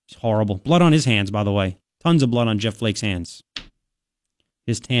 It's horrible. Blood on his hands, by the way. Tons of blood on Jeff Flake's hands.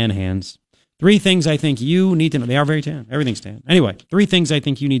 His tan hands. 3 things I think you need to know. They are very tan. Everything's tan. Anyway, 3 things I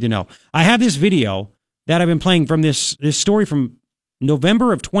think you need to know. I have this video that I've been playing from this story from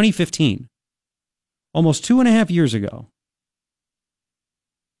November of 2015. Almost 2.5 years ago.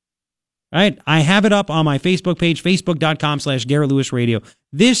 Right? I have it up on my Facebook page, facebook.com/Garrett Lewis Radio.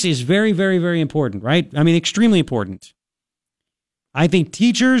 This is very, very, very important, right? I mean, extremely important. I think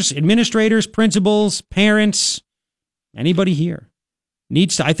teachers, administrators, principals, parents, anybody here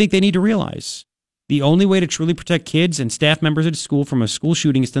I think they need to realize the only way to truly protect kids and staff members at school from a school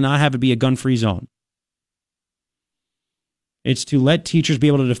shooting is to not have it be a gun-free zone. It's to let teachers be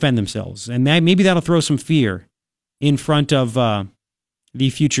able to defend themselves. And maybe that'll throw some fear in front of the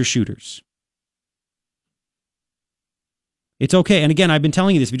future shooters. It's okay. And again, I've been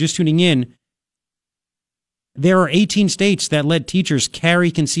telling you this, if you're just tuning in, there are 18 states that let teachers carry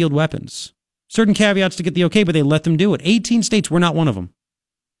concealed weapons. Certain caveats to get the okay, but they let them do it. 18 states, we're not one of them.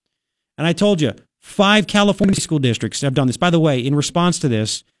 And I told you, 5 California school districts have done this. By the way, in response to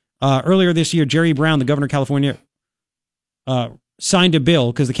this, earlier this year, Jerry Brown, the governor of California, signed a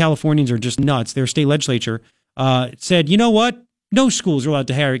bill, because the Californians are just nuts. Their state legislature said, you know what? No schools are allowed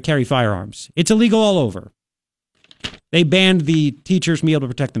to carry firearms. It's illegal all over. They banned the teachers from being able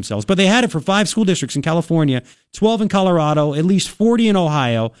to protect themselves. But they had it for 5 school districts in California, 12 in Colorado, at least 40 in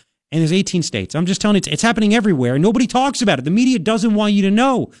Ohio, and there's 18 states. I'm just telling you, it's happening everywhere. Nobody talks about it. The media doesn't want you to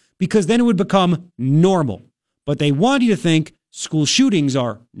know, because then it would become normal. But they want you to think school shootings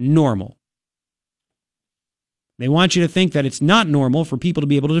are normal. They want you to think that it's not normal for people to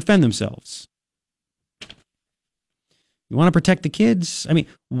be able to defend themselves. You want to protect the kids? I mean,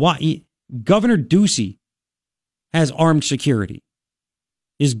 why? Governor Ducey has armed security.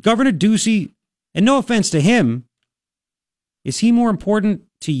 Is Governor Ducey, and no offense to him, is he more important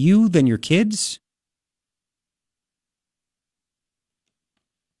to you than your kids?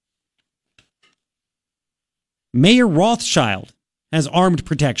 Mayor Rothschild has armed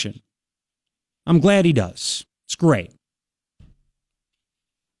protection. I'm glad he does. It's great.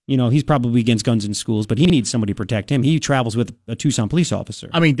 You know, he's probably against guns in schools, but he needs somebody to protect him. He travels with a Tucson police officer.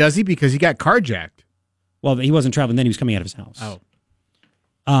 I mean, does he? Because he got carjacked. Well, he wasn't traveling then. He was coming out of his house.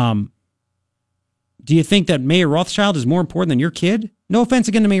 Oh. Do you think that Mayor Rothschild is more important than your kid? No offense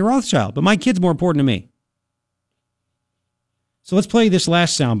again to Mayor Rothschild, but my kid's more important to me. So let's play this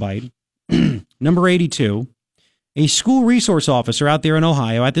last soundbite. Number 82. A school resource officer out there in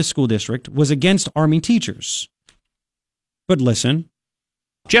Ohio at this school district was against arming teachers. But listen.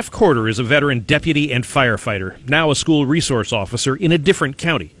 Jeff Corder is a veteran deputy and firefighter, now a school resource officer in a different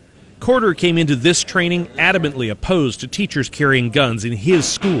county. Corder came into this training adamantly opposed to teachers carrying guns in his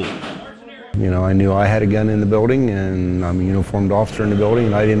school. You know, I knew I had a gun in the building, and I'm a uniformed officer in the building,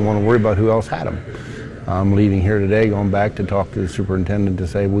 and I didn't want to worry about who else had them. I'm leaving here today, going back to talk to the superintendent to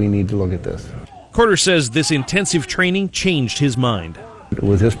say we need to look at this. Corder says this intensive training changed his mind.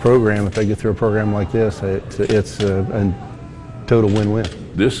 With this program, if I get through a program like this, it's a total win-win.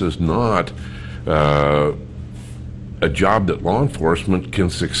 This is not a job that law enforcement can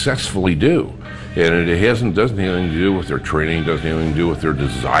successfully do. And it doesn't have anything to do with their training, doesn't have anything to do with their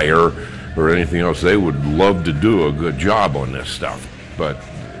desire or anything else. They would love to do a good job on this stuff. But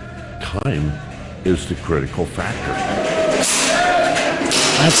time is the critical factor.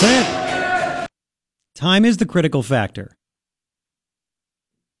 That's it. Time is the critical factor.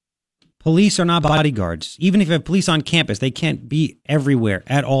 Police are not bodyguards. Even if you have police on campus, they can't be everywhere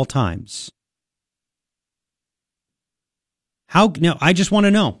at all times. No, I just want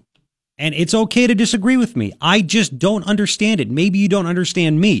to know. And it's okay to disagree with me. I just don't understand it. Maybe you don't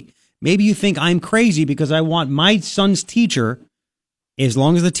understand me. Maybe you think I'm crazy because I want my son's teacher, as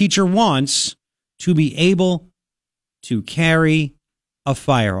long as the teacher wants, to be able to carry a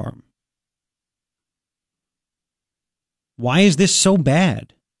firearm. Why is this so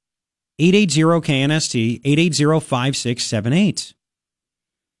bad? 880-KNST, 880-5678.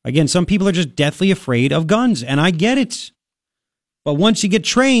 Again, some people are just deathly afraid of guns, and I get it. But once you get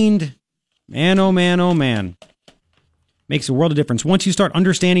trained, man, oh man, oh man, makes a world of difference. Once you start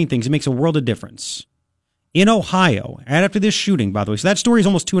understanding things, it makes a world of difference. In Ohio, right after this shooting, by the way, so that story is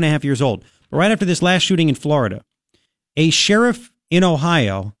almost 2.5 years old, but right after this last shooting in Florida, a sheriff in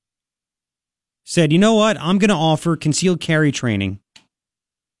Ohio said, you know what, I'm going to offer concealed carry training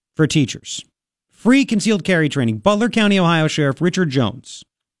for teachers. Free concealed carry training. Butler County, Ohio Sheriff Richard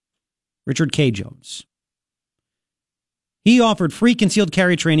K. Jones. He offered free concealed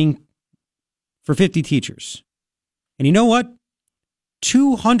carry training for 50 teachers. And you know what?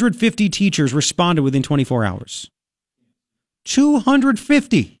 250 teachers responded within 24 hours.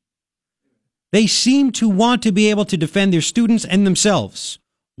 250. They seem to want to be able to defend their students and themselves.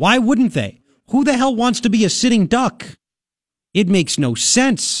 Why wouldn't they? Who the hell wants to be a sitting duck? It makes no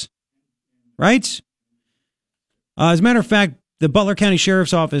sense. Right? As a matter of fact, the Butler County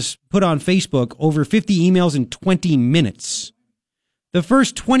Sheriff's Office put on Facebook over 50 emails in 20 minutes. The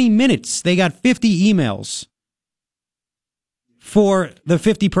first 20 minutes, they got 50 emails for the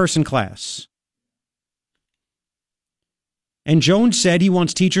 50-person class. And Jones said he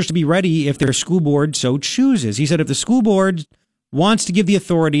wants teachers to be ready if their school board so chooses. He said if the school board wants to give the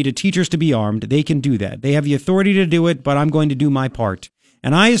authority to teachers to be armed, they can do that. They have the authority to do it, but I'm going to do my part.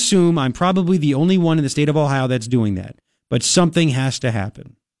 And I assume I'm probably the only one in the state of Ohio that's doing that. but something has to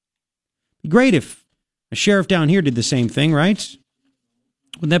happen. It'd be great if a sheriff down here did the same thing, right?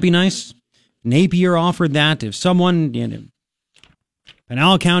 Wouldn't that be nice? Napier offered that. If someone,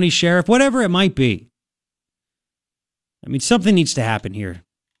 Pinal County Sheriff, whatever it might be. I mean, something needs to happen here,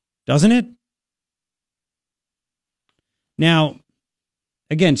 doesn't it? Now,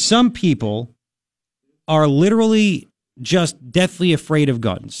 again, some people are literally just deathly afraid of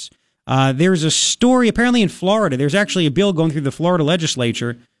guns. There's a story, apparently in Florida, there's actually a bill going through the Florida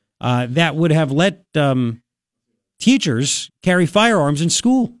legislature that would have let teachers carry firearms in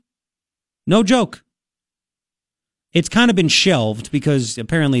school. No joke. It's kind of been shelved because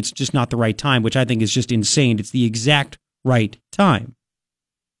apparently it's just not the right time, which I think is just insane. It's the exact right time.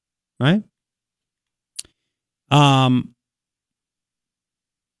 Right?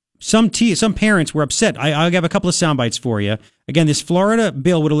 Some parents were upset. I'll have a couple of sound bites for you. Again, this Florida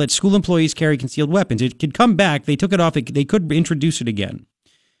bill would have let school employees carry concealed weapons. It could come back. They took it off. They could introduce it again.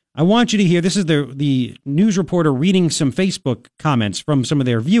 I want you to hear, this is the news reporter reading some Facebook comments from some of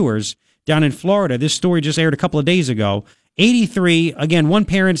their viewers down in Florida. This story just aired a couple of days ago. 83, again, one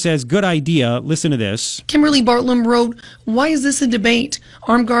parent says, good idea. Listen to this. Kimberly Bartlam wrote, why is this a debate?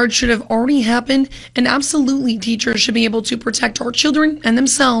 Armed guards should have already happened, and absolutely teachers should be able to protect our children and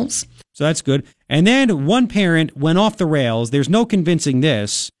themselves. So that's good. And then one parent went off the rails. There's no convincing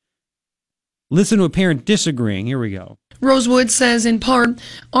this. Listen to a parent disagreeing. Here we go. Rosewood says, in part,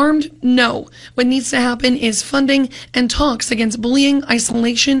 armed, no. What needs to happen is funding and talks against bullying,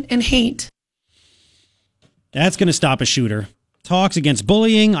 isolation, and hate. That's going to stop a shooter. Talks against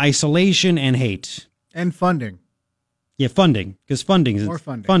bullying, isolation, and hate. And funding. Yeah, funding. Because funding is more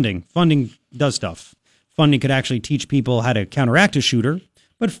funding. Funding does stuff. Funding could actually teach people how to counteract a shooter.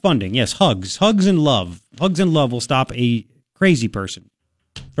 But funding, yes, hugs. Hugs and love. Hugs and love will stop a crazy person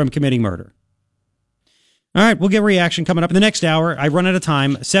from committing murder. All right, we'll get a reaction coming up in the next hour. I run out of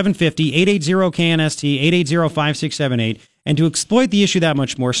time. 750-880-KNST, 880-5678. And to exploit the issue that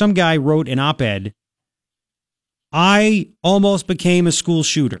much more, some guy wrote an op-ed. I almost became a school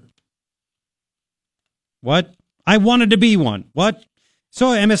shooter. What? I wanted to be one. What? So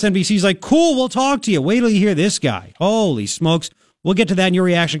MSNBC's like, cool, we'll talk to you. Wait till you hear this guy. Holy smokes. We'll get to that in your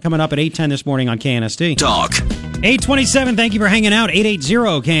reaction coming up at 8:10 this morning on KNST. Talk. 827, thank you for hanging out.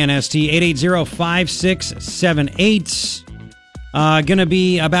 880-KNST, 880-5678. Going to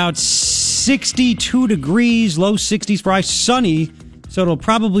be about 62 degrees, low 60s for high, sunny, so it'll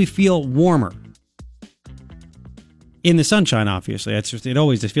probably feel warmer. In the sunshine, obviously. It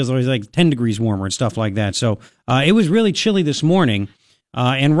feels always like 10 degrees warmer and stuff like that. So it was really chilly this morning.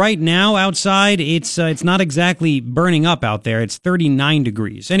 And right now outside, it's not exactly burning up out there. It's 39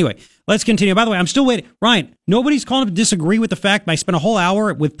 degrees. Anyway, let's continue. By the way, I'm still waiting. Ryan, nobody's calling to disagree with the fact I spent a whole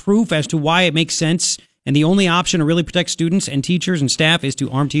hour with proof as to why it makes sense. And the only option to really protect students and teachers and staff is to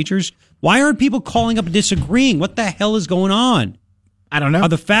arm teachers. Why aren't people calling up and disagreeing? What the hell is going on? I don't know. Are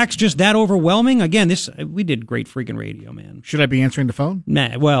the facts just that overwhelming? Again, we did great freaking radio, man. Should I be answering the phone?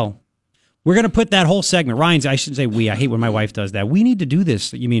 Nah, well, we're going to put that whole segment. I shouldn't say we. I hate when my wife does that. We need to do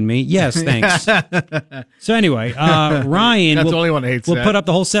this. You mean me? Yes, thanks. So anyway, Ryan That's the only one that hates will that. put up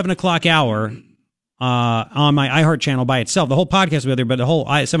the whole 7 o'clock hour on my iHeart channel by itself. The whole podcast will be there, but the whole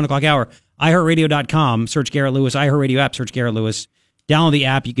 7 o'clock hour, iHeartRadio.com, search Garrett Lewis, iHeartRadio app, search Garrett Lewis. Download the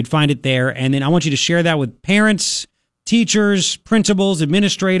app. You can find it there. And then I want you to share that with parents, teachers, principals,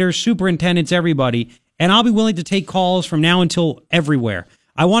 administrators, superintendents, everybody. And I'll be willing to take calls from now until everywhere.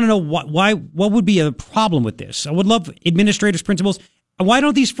 I want to know what would be a problem with this. I would love administrators, principals. Why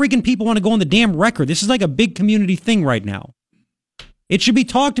don't these freaking people want to go on the damn record? This is like a big community thing right now. It should be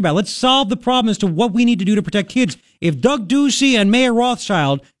talked about. Let's solve the problem as to what we need to do to protect kids. If Doug Ducey and Mayor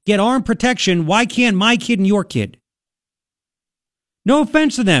Rothschild get armed protection, why can't my kid and your kid? No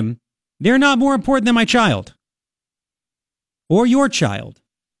offense to them. They're not more important than my child. Or your child.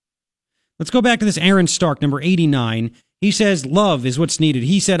 Let's go back to this Aaron Stark, number 89. He says love is what's needed.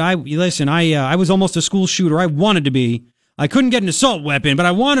 He said, I was almost a school shooter. I wanted to be. I couldn't get an assault weapon, but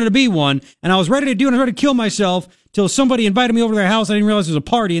I wanted to be one. And I was ready to do it. I was ready to kill myself till somebody invited me over to their house. I didn't realize it was a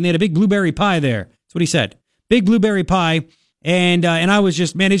party, and they had a big blueberry pie there. That's what he said. Big blueberry pie. And I was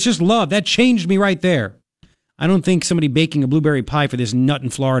just, man, it's just love. That changed me right there. I don't think somebody baking a blueberry pie for this nut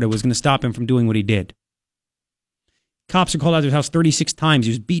in Florida was going to stop him from doing what he did. Cops are called out to his house 36 times. He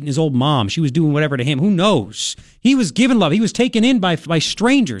was beating his old mom. She was doing whatever to him. Who knows? He was given love. He was taken in by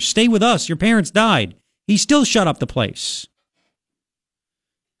strangers. Stay with us. Your parents died. He still shut up the place.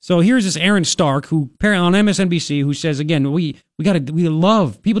 So here's this Aaron Stark, who on MSNBC, who says, again, we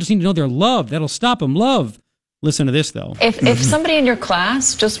love. People just need to know they're loved. That'll stop them. Love. Listen to this, though. If somebody in your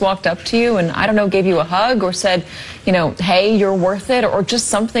class just walked up to you and, I don't know, gave you a hug or said, hey, you're worth it, or just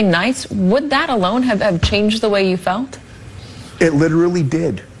something nice, would that alone have changed the way you felt? It literally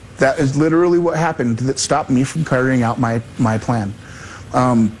did. That is literally what happened that stopped me from carrying out my plan.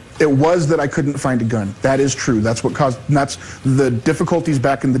 It was that I couldn't find a gun. That is true. That's what caused, and that's the difficulties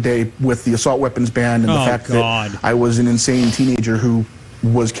back in the day with the assault weapons ban and the fact that I was an insane teenager who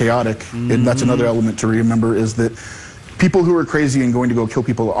was chaotic. And that's another element to remember, is that people who are crazy and going to go kill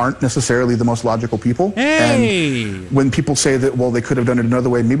people aren't necessarily the most logical people. Hey! And when people say that, well, they could have done it another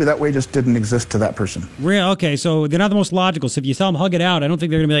way, maybe that way just didn't exist to that person. Okay, so they're not the most logical. So if you tell them hug it out, I don't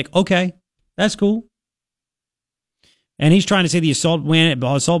think they're going to be like, okay, that's cool. And he's trying to say the assault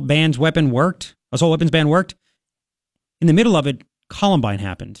weapons ban worked. In the middle of it, Columbine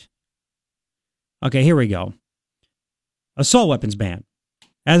happened. Okay, here we go. Assault weapons ban.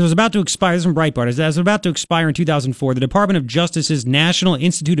 As it was about to expire, this is from Breitbart, as it was about to expire in 2004, the Department of Justice's National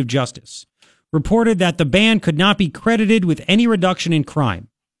Institute of Justice reported that the ban could not be credited with any reduction in crime.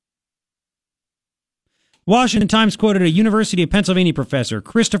 Washington Times quoted a University of Pennsylvania professor,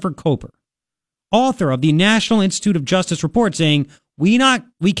 Christopher Coper, author of the National Institute of Justice report, saying, we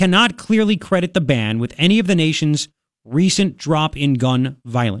cannot clearly credit the ban with any of the nation's recent drop in gun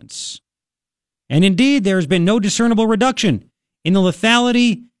violence. And indeed, there has been no discernible reduction in the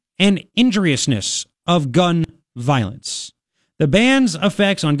lethality and injuriousness of gun violence. The ban's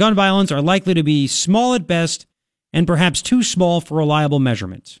effects on gun violence are likely to be small at best and perhaps too small for reliable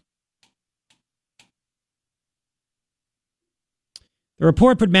measurement. The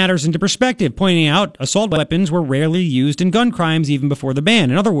report put matters into perspective, pointing out assault weapons were rarely used in gun crimes even before the ban.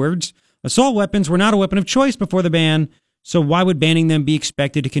 In other words, assault weapons were not a weapon of choice before the ban, so why would banning them be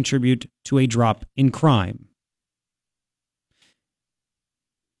expected to contribute to a drop in crime?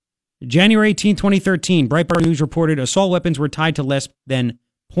 January 18, 2013, Breitbart News reported assault weapons were tied to less than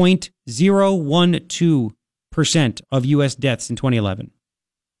 0.012% of U.S. deaths in 2011.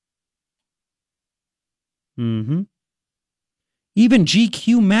 Even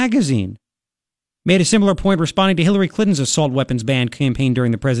GQ magazine made a similar point, responding to Hillary Clinton's assault weapons ban campaign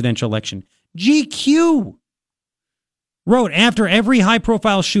during the presidential election. GQ wrote, after every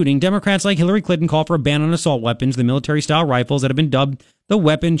high-profile shooting, Democrats like Hillary Clinton call for a ban on assault weapons, the military-style rifles that have been dubbed the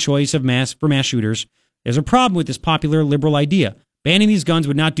weapon choice of mass shooters. There's a problem with this popular liberal idea. Banning these guns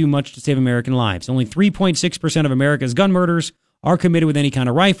would not do much to save American lives. Only 3.6% of America's gun murders are committed with any kind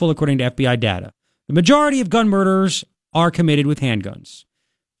of rifle, according to FBI data. The majority of gun murders are committed with handguns.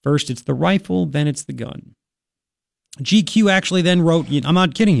 First it's the rifle, then it's the gun. GQ actually then wrote, I'm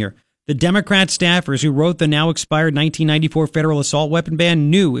not kidding here, the Democrat staffers who wrote the now expired 1994 federal assault weapon ban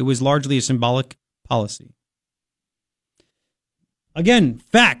knew it was largely a symbolic policy. Again,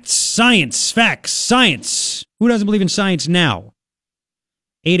 facts, science. Who doesn't believe in science now?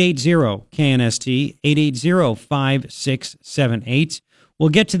 880-KNST, 880-5678. We'll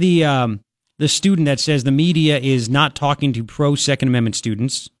get to the student that says the media is not talking to pro-Second Amendment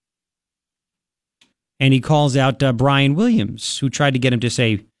students. And he calls out Brian Williams, who tried to get him to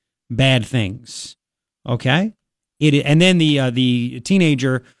say bad things. Okay? And then the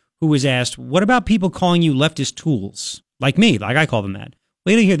teenager who was asked, what about people calling you leftist tools? Like me, like I call them that.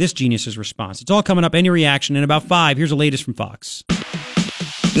 Wait to hear this genius's response. It's all coming up, any reaction, in about 5. Here's the latest from Fox.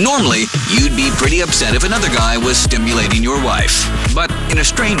 Normally, you'd be pretty upset if another guy was stimulating your wife. But in a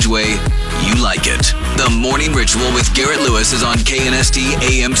strange way, you like it. The Morning Ritual with Garrett Lewis is on KNST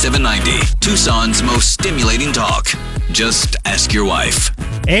AM 790, Tucson's most stimulating talk. Just ask your wife.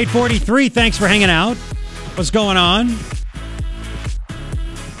 843, thanks for hanging out. What's going on?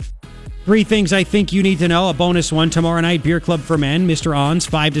 3 things I think you need to know. A bonus one tomorrow night, Beer Club for Men, Mr. Ons,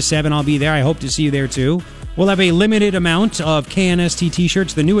 5 to 7. I'll be there. I hope to see you there too. We'll have a limited amount of KNST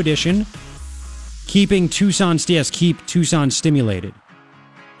t-shirts, the new edition. Keep Tucson stimulated.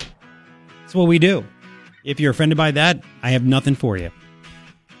 That's what we do. If you're offended by that, I have nothing for you.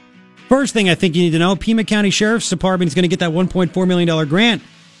 First thing I think you need to know, Pima County Sheriff's Department is going to get that $1.4 million grant.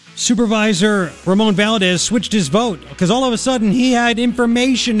 Supervisor Ramon Valadez switched his vote because all of a sudden he had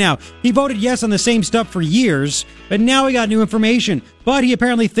information now. He voted yes on the same stuff for years, but now he got new information. But he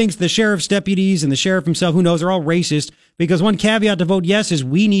apparently thinks the sheriff's deputies and the sheriff himself, who knows, are all racist, because one caveat to vote yes is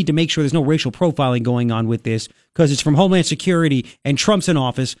we need to make sure there's no racial profiling going on with this because it's from Homeland Security and Trump's in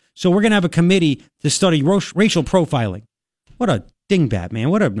office. So we're going to have a committee to study racial profiling. What a dingbat, man.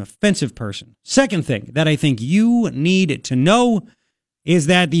 What an offensive person. Second thing that I think you need to know is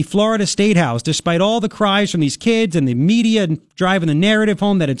that the Florida State House, despite all the cries from these kids and the media driving the narrative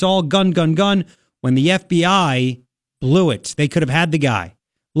home that it's all gun, when the FBI blew it, they could have had the guy.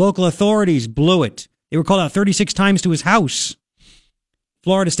 Local authorities blew it. They were called out 36 times to his house.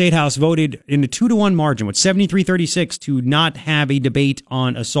 Florida State House voted in a 2-1 margin with 73-36 to not have a debate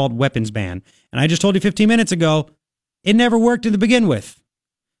on assault weapons ban. And I just told you 15 minutes ago, it never worked to begin with.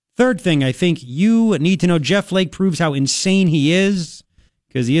 Third thing I think you need to know, Jeff Flake proves how insane he is,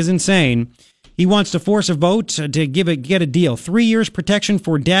 because he is insane. He wants to force a vote to get a deal. 3 years protection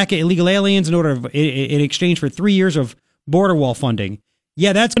for DACA illegal aliens in exchange for 3 years of border wall funding.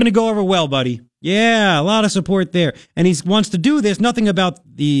 Yeah, that's going to go over well, buddy. Yeah, a lot of support there. And he wants to do this, nothing about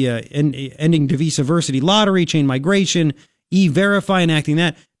the ending diversity lottery, chain migration, E-Verify, enacting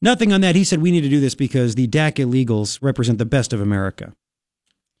that. Nothing on that. He said we need to do this because the DACA illegals represent the best of America.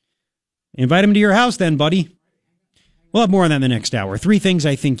 Invite him to your house then, buddy. We'll have more on that in the next hour. 3 things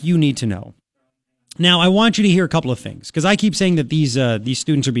I think you need to know. Now, I want you to hear a couple of things, because I keep saying that these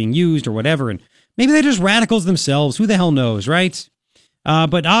students are being used or whatever, and maybe they're just radicals themselves. Who the hell knows, right?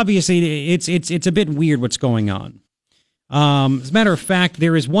 But obviously, it's a bit weird what's going on. As a matter of fact,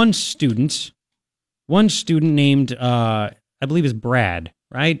 there is one student named, I believe is Brad,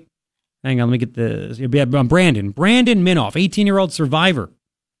 right? Hang on, let me get this. Brandon Minoff, 18-year-old survivor.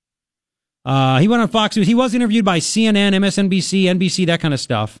 He went on Fox News. He was interviewed by CNN, MSNBC, NBC, that kind of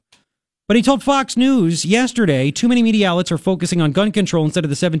stuff. But he told Fox News yesterday, too many media outlets are focusing on gun control instead of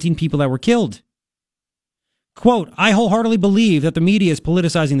the 17 people that were killed. Quote, I wholeheartedly believe that the media is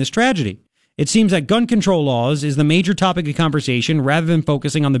politicizing this tragedy. It seems that gun control laws is the major topic of conversation rather than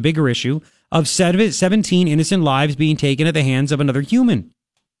focusing on the bigger issue of 17 innocent lives being taken at the hands of another human.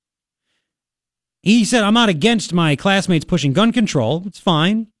 He said, I'm not against my classmates pushing gun control. It's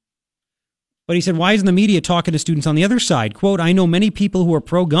fine. But he said, why isn't the media talking to students on the other side? Quote, I know many people who are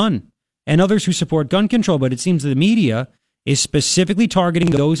pro-gun and others who support gun control, but it seems that the media is specifically targeting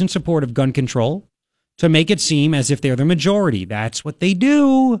those in support of gun control to make it seem as if they're the majority. That's what they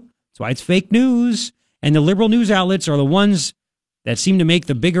do. That's why it's fake news. And the liberal news outlets are the ones that seem to make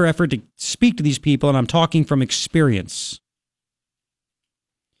the bigger effort to speak to these people, and I'm talking from experience.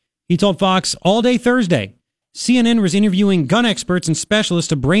 He told Fox, all day Thursday, CNN was interviewing gun experts and specialists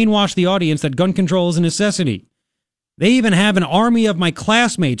to brainwash the audience that gun control is a necessity. They even have an army of my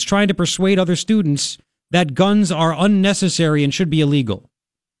classmates trying to persuade other students that guns are unnecessary and should be illegal.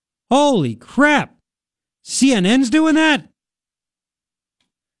 Holy crap! CNN's doing that?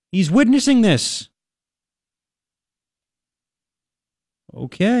 He's witnessing this.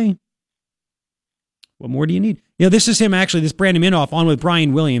 Okay. What more do you need? This is him actually, this Brandon Minoff on with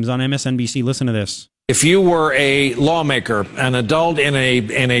Brian Williams on MSNBC. Listen to this. If you were a lawmaker, an adult in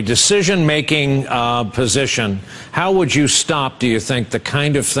a decision-making position, how would you stop, do you think, the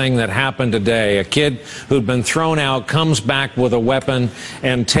kind of thing that happened today? A kid who'd been thrown out comes back with a weapon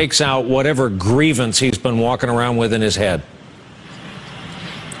and takes out whatever grievance he's been walking around with in his head.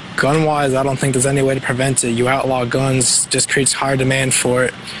 Gun-wise, I don't think there's any way to prevent it. You outlaw guns, just creates higher demand for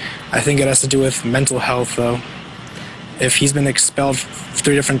it. I think it has to do with mental health, though. If he's been expelled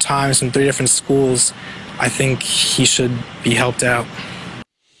 3 different times from 3 different schools, I think he should be helped out.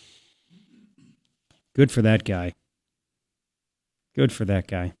 Good for that guy. Good for that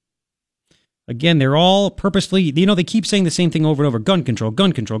guy. Again, they're all purposefully, they keep saying the same thing over and over. Gun control,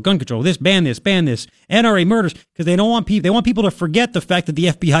 gun control, gun control. This, ban this, NRA murders, because they want people to forget the fact that the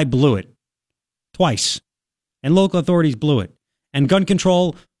FBI blew it twice. And local authorities blew it. And gun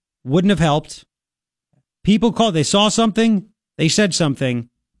control wouldn't have helped. People called, they saw something, they said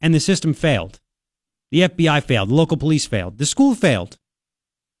something, and the system failed. The FBI failed, the local police failed, the school failed.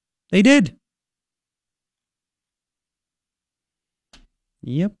 They did.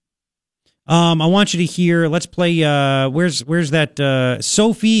 Yep. I want you to hear, let's play, where's that,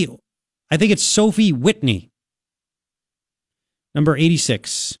 Sophie, I think it's Sophie Whitney, number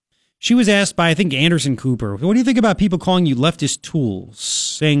 86. She was asked by, I think, Anderson Cooper, what do you think about people calling you leftist tools,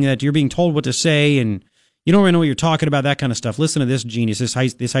 saying that you're being told what to say and you don't really know what you're talking about, that kind of stuff. Listen to this genius, this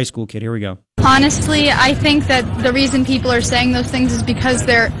high school kid. Here we go. Honestly, I think that the reason people are saying those things is because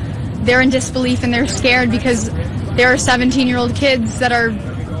they're in disbelief and they're scared because there are 17-year-old kids that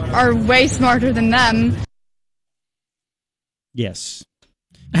are way smarter than them. Yes.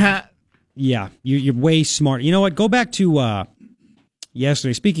 Yeah, you're way smart. You know what? Go back to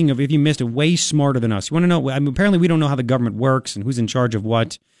yesterday. Speaking of, if you missed it, way smarter than us. You want to know? Apparently, we don't know how the government works and who's in charge of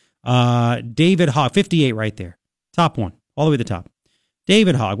what. David Hogg, 58 right there. Top one, all the way to the top.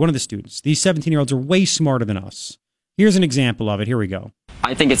 David Hogg, one of the students. These 17-year-olds are way smarter than us. Here's an example of it. Here we go.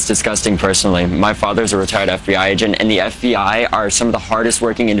 I think it's disgusting personally. My father's a retired FBI agent, and the FBI are some of the hardest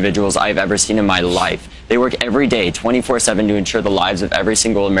working individuals I've ever seen in my life. They work every day, 24/7, to ensure the lives of every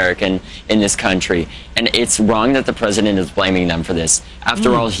single American in this country. And it's wrong that the president is blaming them for this.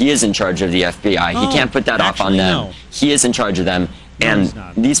 After all, he is in charge of the FBI. He can't put that off on them. no. He is in charge of them. No, And he's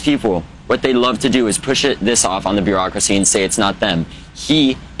not. these people, what they love to do is push this off on the bureaucracy and say it's not them.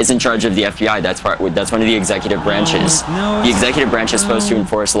 He is in charge of the FBI. That's one of the executive branches. No, the executive branch is supposed to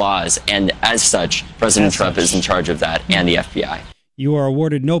enforce laws, and as such, President Trump is in charge of that, and the FBI. You are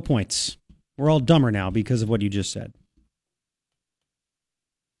awarded no points. We're all dumber now because of what you just said.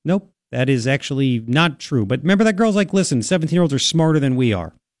 Nope, that is actually not true. But remember, that girl's like, listen, 17-year-olds are smarter than we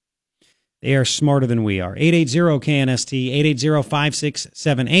are. They are smarter than we are. 880-KNST,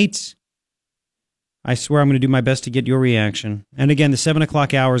 880-5678. I swear I'm going to do my best to get your reaction. And again, the 7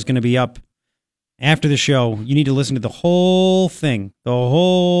 o'clock hour is going to be up after the show. You need to listen to the whole thing.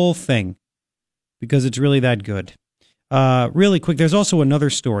 Because it's really that good. Really quick, there's also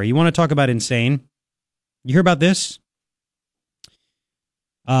another story. You want to talk about insane? You hear about this?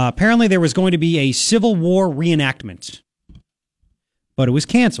 Apparently there was going to be a Civil War reenactment. But it was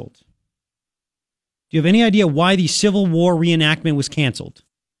canceled. Do you have any idea why the Civil War reenactment was canceled?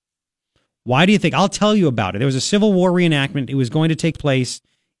 Why do you think? I'll tell you about it. There was a Civil War reenactment. It was going to take place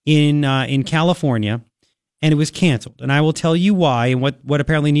in California, and it was canceled. And I will tell you why and what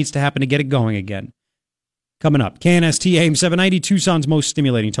apparently needs to happen to get it going again. Coming up, KNST AM 790, Tucson's most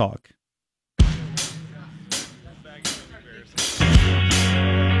stimulating talk.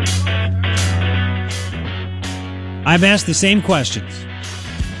 I've asked the same questions.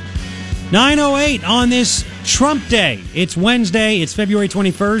 9:08 on this Trump Day. It's Wednesday. It's February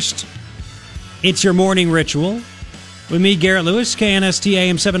 21st. It's your morning ritual. With me, Garrett Lewis, KNST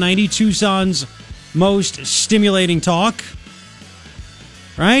AM 790, Tucson's most stimulating talk.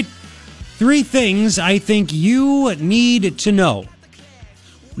 Right? 3 things I think you need to know.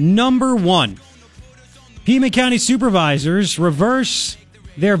 Number 1, Pima County supervisors reverse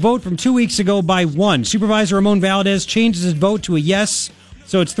their vote from 2 weeks ago by 1. Supervisor Ramon Valdez changes his vote to a yes,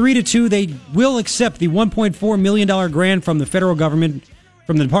 so it's 3-2. They will accept the $1.4 million grant from the federal government,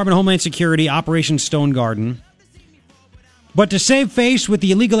 from the Department of Homeland Security, Operation Stone Garden. But to save face with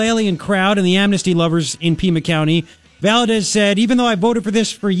the illegal alien crowd and the amnesty lovers in Pima County, Valdez said, even though I voted for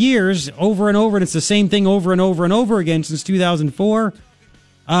this for years, over and over, and it's the same thing over and over and over again since 2004,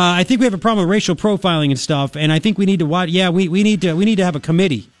 I think we have a problem with racial profiling and stuff, and I think we need to watch. Yeah, we need to have a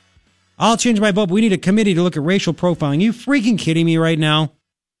committee. I'll change my vote, but we need a committee to look at racial profiling. Are you freaking kidding me right now?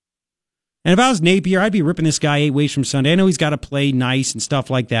 And if I was Napier, I'd be ripping this guy 8 ways from Sunday. I know he's got to play nice and stuff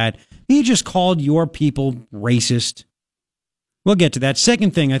like that. He just called your people racist. We'll get to that.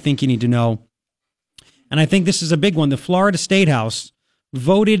 Second thing I think you need to know, and I think this is a big one, the Florida State House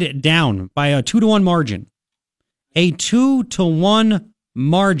voted down by a 2-1 margin. A 2-1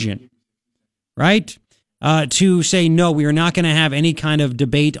 margin, right? To say, no, we are not going to have any kind of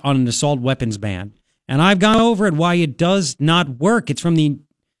debate on an assault weapons ban. And I've gone over it, why it does not work. It's from the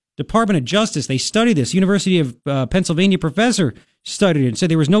Department of Justice. They studied this. University of Pennsylvania professor studied it and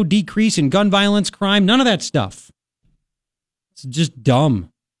said there was no decrease in gun violence, crime, none of that stuff. It's just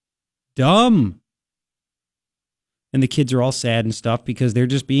dumb. Dumb. And the kids are all sad and stuff because they're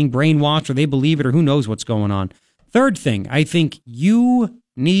just being brainwashed, or they believe it, or who knows what's going on. Third thing I think you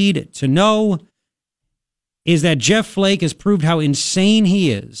need to know is that Jeff Flake has proved how insane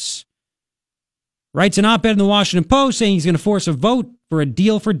he is. Writes an op-ed in the Washington Post saying he's going to force a vote for a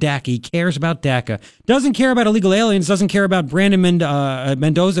deal for DACA. He cares about DACA. Doesn't care about illegal aliens. Doesn't care about Brandon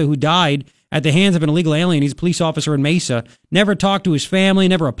Mendoza, who died at the hands of an illegal alien. He's a police officer in Mesa. Never talked to his family.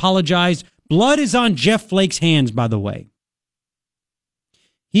 Never apologized. Blood is on Jeff Flake's hands, by the way.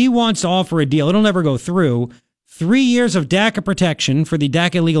 He wants to offer a deal. It'll never go through. 3 years of DACA protection for the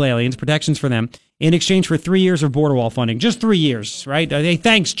DACA illegal aliens, protections for them, in exchange for 3 years of border wall funding. Just 3 years, right? Hey,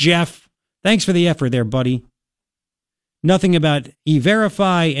 thanks, Jeff. Thanks for the effort there, buddy. Nothing about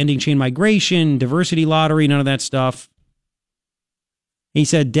E-Verify, ending chain migration, diversity lottery, none of that stuff. He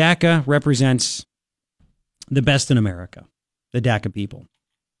said DACA represents the best in America, the DACA people.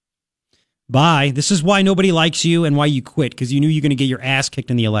 Bye. This is why nobody likes you and why you quit, because you knew you're going to get your ass kicked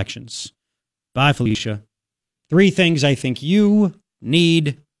in the elections. Bye, Felicia. 3 things I think you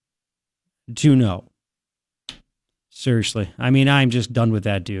need to know. Seriously. I mean, I'm just done with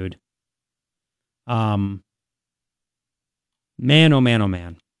that dude. Man, oh man, oh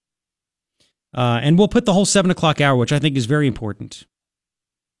man. And we'll put the whole 7 o'clock hour, which I think is very important.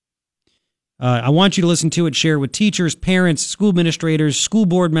 I want you to listen to it, share it with teachers, parents, school administrators, school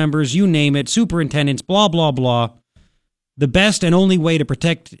board members, you name it, superintendents, blah, blah, blah. the best and only way to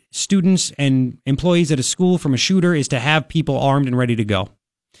protect students and employees at a school from a shooter is to have people armed and ready to go.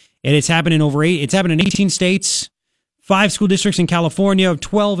 And it's happened in it's happened in 18 states, 5 school districts in California,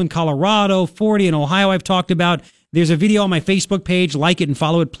 12 in Colorado, 40 in Ohio I've talked about. There's a video on my Facebook page. Like it and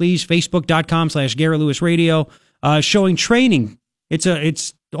follow it, please. Facebook.com/Garrett Lewis Radio, showing training. It's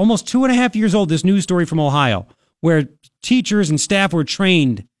almost 2.5 years old, this news story from Ohio, where teachers and staff were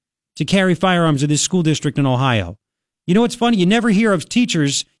trained to carry firearms at this school district in Ohio. You know what's funny? You never hear of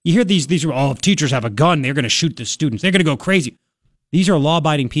teachers. You hear these if teachers have a gun, they're going to shoot the students. They're going to go crazy. These are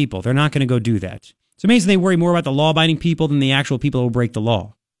law-abiding people. They're not going to go do that. It's amazing they worry more about the law-abiding people than the actual people who break the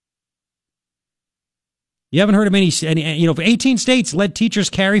law. You haven't heard of any 18 states let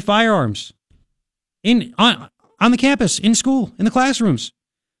teachers carry firearms on the campus, in school, in the classrooms.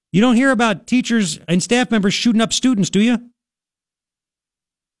 You don't hear about teachers and staff members shooting up students, do you?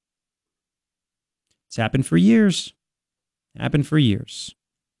 It's happened for years.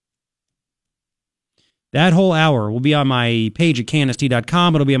 That whole hour will be on my page at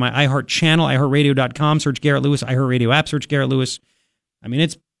knst.com. It'll be on my iHeart channel, iHeartRadio.com. Search Garrett Lewis, iHeartRadio app, search Garrett Lewis. I mean,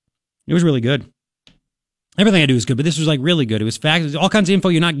 it was really good. Everything I do is good, but this was like really good. It was facts, all kinds of info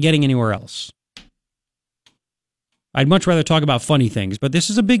you're not getting anywhere else. I'd much rather talk about funny things, but this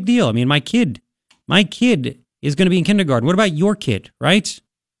is a big deal. I mean, my kid is going to be in kindergarten. What about your kid, right?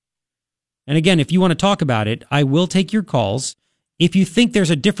 And again, if you want to talk about it, I will take your calls. If you think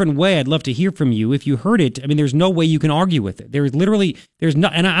there's a different way, I'd love to hear from you. If you heard it, I mean, there's no way you can argue with it. There's no,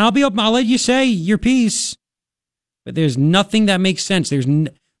 and I'll let you say your piece, but there's nothing that makes sense.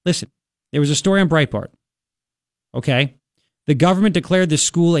 Listen, there was a story on Breitbart. Okay. The government declared the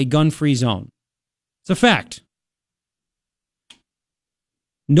school a gun-free zone. It's a fact.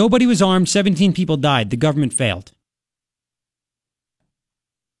 Nobody was armed. 17 people died. The government failed.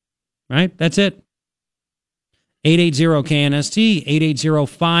 Right? That's it. 880-KNST,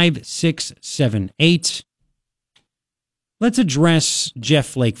 880-5678. Let's address Jeff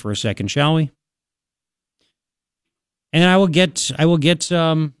Flake for a second, shall we? And I will get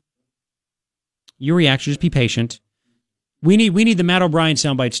your reaction. Just be patient. We need the Matt O'Brien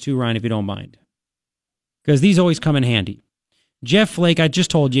sound bites too, Ryan, if you don't mind. Because these always come in handy. Jeff Flake, I just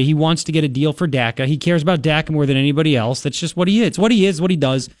told you, he wants to get a deal for DACA. He cares about DACA more than anybody else. That's just what he is. It's what he is, what he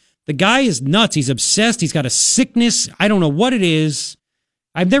does. The guy is nuts. He's obsessed. He's got a sickness. I don't know what it is.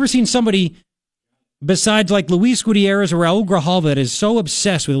 I've never seen somebody besides like Luis Gutierrez or Raul Grijalva that is so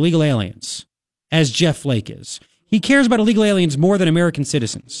obsessed with illegal aliens as Jeff Flake is. He cares about illegal aliens more than American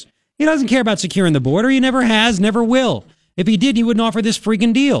citizens. He doesn't care about securing the border. He never has, never will. If he did, he wouldn't offer this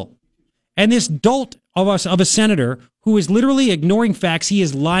freaking deal. And this dolt of a senator who is literally ignoring facts, he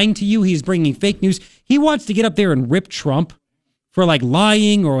is lying to you. He is bringing fake news. He wants to get up there and rip Trump for like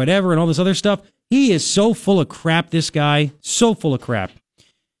lying or whatever and all this other stuff. He is so full of crap, this guy. So full of crap.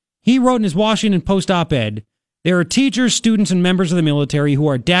 He wrote in his Washington Post op-ed, there are teachers, students, and members of the military who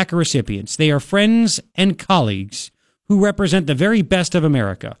are DACA recipients. They are friends and colleagues who represent the very best of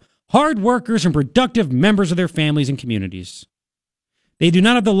America. Hard workers and productive members of their families and communities. They do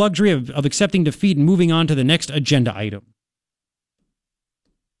not have the luxury of accepting defeat and moving on to the next agenda item.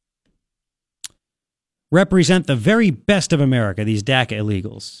 Represent the very best of America, these DACA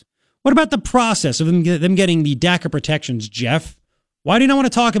illegals. What about the process of them getting the DACA protections, Jeff? Why do you not want to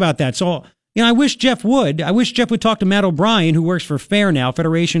talk about that? So, I wish Jeff would. I wish Jeff would talk to Matt O'Brien, who works for FAIR now,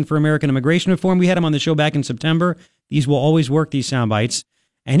 Federation for American Immigration Reform. We had him on the show back in September. These will always work, these sound bites.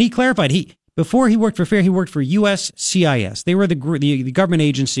 And he clarified, before he worked for FAIR, he worked for USCIS. They were the government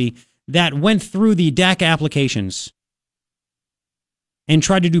agency that went through the DACA applications and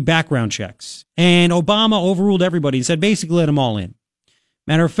tried to do background checks. And Obama overruled everybody and said basically let them all in.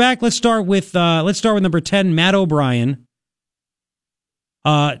 Matter of fact, let's start with number 10, Matt O'Brien.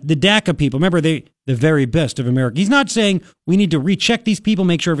 The DACA people, remember, the very best of America. He's not saying we need to recheck these people,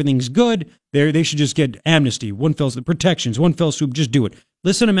 make sure everything's good. They should just get amnesty, protections, one fell swoop, just do it.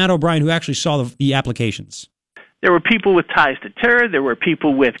 Listen to Matt O'Brien, who actually saw the applications. There were people with ties to terror. There were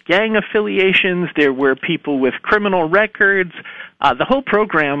people with gang affiliations. There were people with criminal records. The whole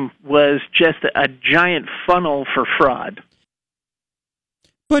program was just a giant funnel for fraud.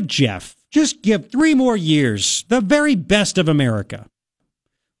 But Jeff, just give 3 more years, the very best of America.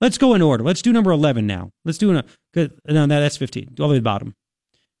 Let's go in order. Let's do number 11 now. Let's do that's 15. All the way to the bottom.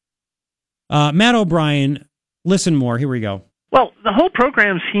 Matt O'Brien, listen more. Here we go. Well, the whole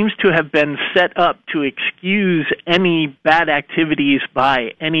program seems to have been set up to excuse any bad activities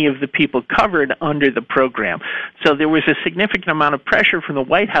by any of the people covered under the program. So there was a significant amount of pressure from the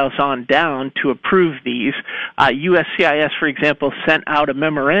White House on down to approve these. USCIS, for example, sent out a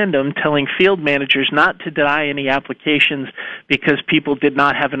memorandum telling field managers not to deny any applications because people did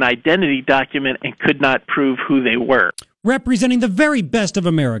not have an identity document and could not prove who they were. Representing the very best of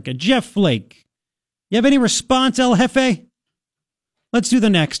America, Jeff Flake. You have any response, El Jefe? Let's do the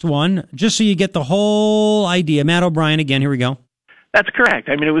next one, just so you get the whole idea. Matt O'Brien again, here we go. That's correct.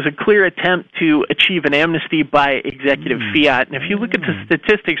 I mean, it was a clear attempt to achieve an amnesty by executive fiat. And if you look at the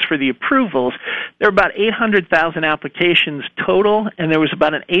statistics for the approvals, there are about 800,000 applications total, and there was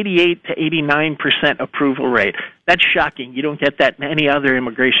about an 88 to 89% approval rate. That's shocking. You don't get that in any other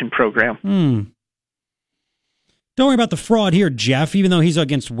immigration program. Don't worry about the fraud here, Jeff, even though he's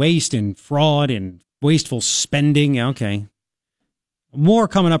against waste and fraud and wasteful spending. Okay. More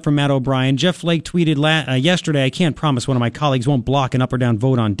coming up from Matt O'Brien. Jeff Flake tweeted yesterday, I can't promise one of my colleagues won't block an up or down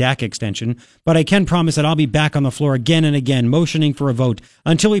vote on DACA extension, but I can promise that I'll be back on the floor again and again, motioning for a vote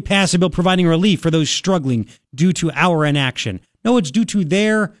until we pass a bill providing relief for those struggling due to our inaction. No, it's due to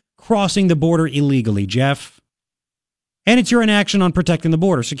their crossing the border illegally, Jeff. And it's your inaction on protecting the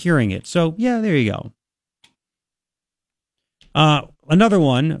border, securing it. So, yeah, there you go. Another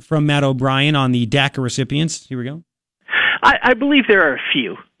one from Matt O'Brien on the DACA recipients. Here we go. I believe there are a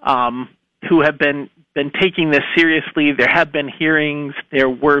few who have been taking this seriously. There have been hearings. There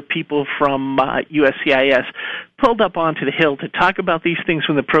were people from USCIS pulled up onto the Hill to talk about these things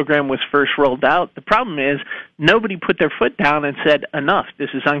when the program was first rolled out. The problem is nobody put their foot down and said, enough, this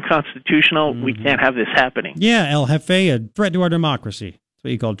is unconstitutional. We can't have this happening. Yeah, El Jefe, a threat to our democracy. That's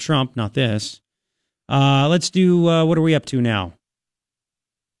what you called Trump, not this. Let's do, what are we up to now?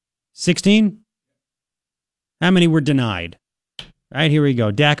 16? How many were denied? All right, here we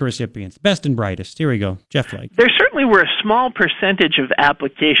go. DACA recipients, best and brightest. Here we go. Jeff Flake. There certainly were a small percentage of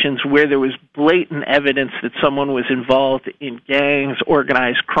applications where there was blatant evidence that someone was involved in gangs,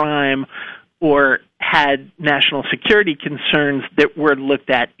 organized crime, or had national security concerns that were looked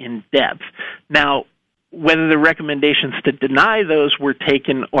at in depth. Now, whether the recommendations to deny those were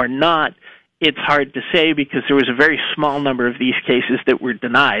taken or not, it's hard to say because there was a very small number of these cases that were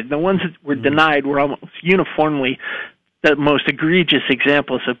denied. The ones that were denied were almost uniformly the most egregious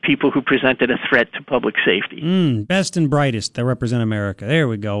examples of people who presented a threat to public safety. Best and brightest that represent America. There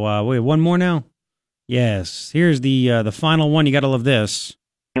we go. Wait, one more now? Yes. Here's the final one. You got to love this.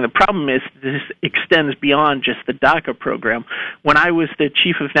 And the problem is this extends beyond just the DACA program. When I was the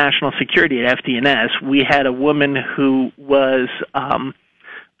chief of national security at FDNS, we had a woman who was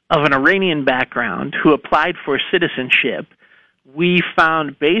of an Iranian background who applied for citizenship. We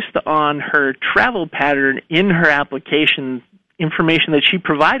found, based on her travel pattern in her application, information that she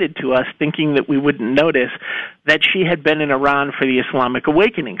provided to us, thinking that we wouldn't notice, that she had been in Iran for the Islamic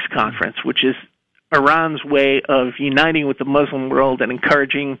Awakenings Conference, which is Iran's way of uniting with the Muslim world and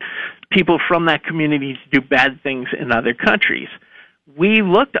encouraging people from that community to do bad things in other countries. We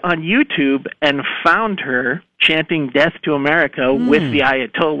looked on YouTube and found her chanting Death to America with the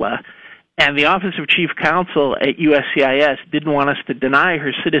Ayatollah, and the Office of Chief Counsel at USCIS didn't want us to deny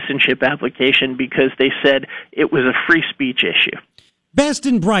her citizenship application because they said it was a free speech issue. Best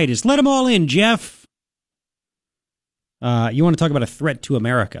and brightest. Let them all in, Jeff. You want to talk about a threat to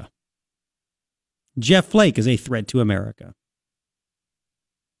America? Jeff Flake is a threat to America.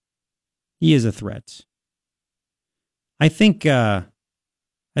 He is a threat. I think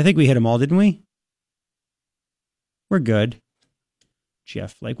we hit them all, didn't we? We're good.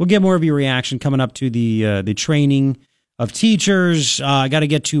 Jeff Flake. We'll get more of your reaction coming up to the training of teachers. I got to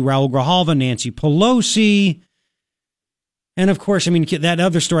get to Raul Grijalva, Nancy Pelosi. And of course, I mean, that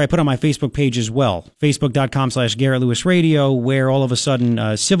other story I put on my Facebook page as well. Facebook.com/Garrett Lewis Radio, where all of a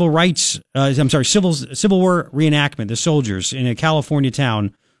sudden civil war reenactment, the soldiers in a California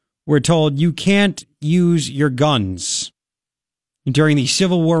town were told you can't use your guns during the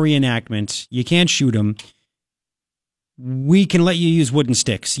Civil War reenactment. You can't shoot them. We can let you use wooden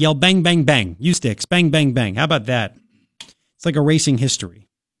sticks. Yell bang, bang, bang. Use sticks. Bang, bang, bang. How about that? It's like erasing history,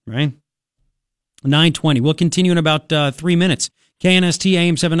 right? 9:20. We'll continue in about 3 minutes. KNST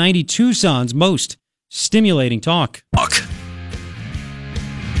AM 790, Tucson's most stimulating talk.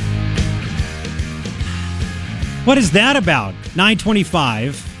 What is that about?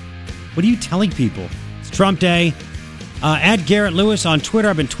 9:25. What are you telling people? It's Trump Day. At Garrett Lewis on Twitter.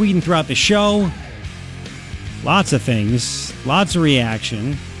 I've been tweeting throughout the show. Lots of things. Lots of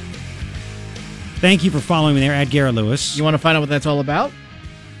reaction. Thank you for following me there at Garrett Lewis. You want to find out what that's all about?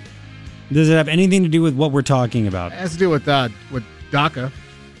 Does it have anything to do with what we're talking about? It has to do with DACA.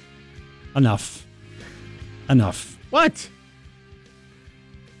 Enough. What?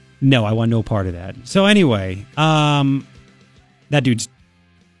 No, I want no part of that. So anyway, that dude's...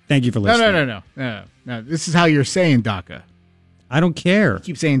 Thank you for listening. No. This is how you're saying DACA. I don't care. You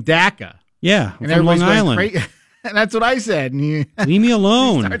keep saying DACA. Yeah, and from Long everybody's going Island. and that's what I said. And Leave me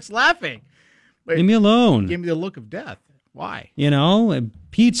alone. He starts laughing. Leave me alone. Give me the look of death. Why?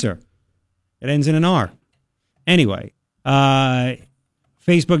 Pizza. It ends in an R. Anyway,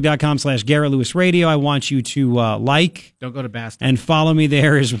 Facebook.com/Garrett Lewis Radio. I want you to like. Don't go to Boston. And follow me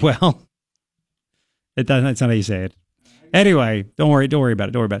there as well. That's not how you say it. Anyway, don't worry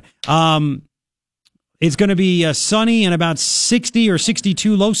about it. It's going to be sunny and about 60 or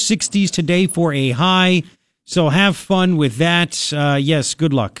 62, low 60s today for a high. So have fun with that. Yes,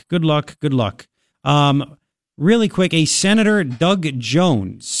 good luck. Really quick, a Senator Doug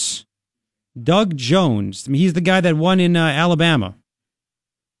Jones. He's the guy that won in Alabama.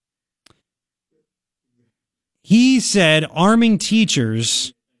 He said arming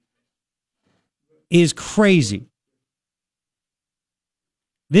teachers is crazy.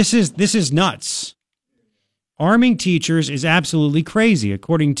 This is nuts. Arming teachers is absolutely crazy,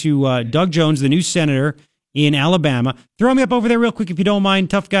 according to Doug Jones, the new senator in Alabama. Throw me up over there real quick if you don't mind,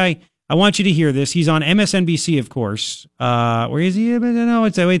 tough guy. I want you to hear this. He's on MSNBC, of course. Where is he? No,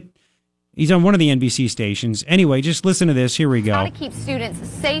 he's on one of the NBC stations. Anyway, just listen to this. Here we go. How to keep students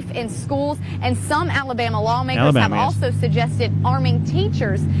safe in schools, and some Alabama lawmakers have also suggested arming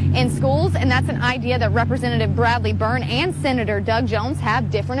teachers in schools, and that's an idea that Representative Bradley Byrne and Senator Doug Jones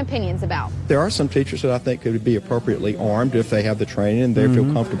have different opinions about. There are some teachers that I think could be appropriately armed if they have the training and they feel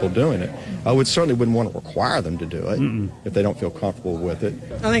comfortable doing it. I certainly wouldn't want to require them to do it if they don't feel comfortable with it.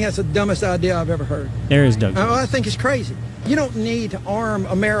 I think that's the dumbest idea I've ever heard. There is Doug Jones. I think it's crazy. You don't need to arm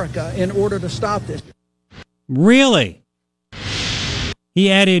America in order to stop this. Really?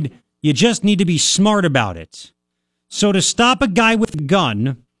 He added, you just need to be smart about it. So to stop a guy with a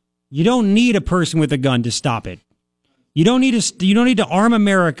gun, you don't need a person with a gun to stop it. You don't need to arm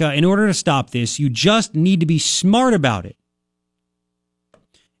America in order to stop this. You just need to be smart about it.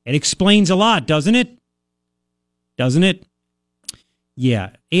 It explains a lot, doesn't it? Yeah.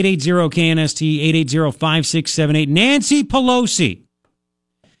 880-KNST, 880-5678.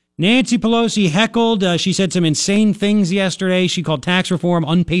 Nancy Pelosi heckled. She said some insane things yesterday. She called tax reform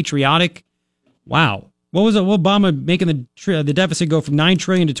unpatriotic. Wow. What was it? Obama making the deficit go from 9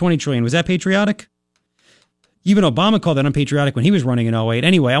 trillion to 20 trillion? Was that patriotic? Even Obama called that unpatriotic when he was running in 08.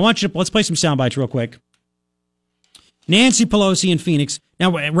 Anyway, let's play some sound bites real quick. Nancy Pelosi in Phoenix. Now,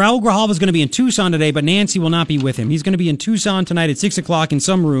 Raul Grijalva is going to be in Tucson today, but Nancy will not be with him. He's going to be in Tucson tonight at 6 o'clock in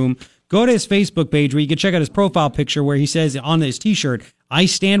some room. Go to his Facebook page where you can check out his profile picture where he says on his T-shirt, I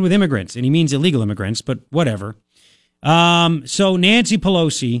stand with immigrants. And he means illegal immigrants, but whatever. So Nancy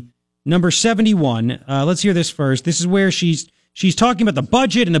Pelosi, number 71. Let's hear this first. This is where she's talking about the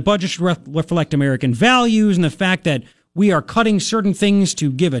budget, and the budget should reflect American values and the fact that we are cutting certain things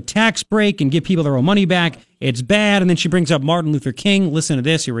to give a tax break and give people their own money back. It's bad. And then she brings up Martin Luther King. Listen to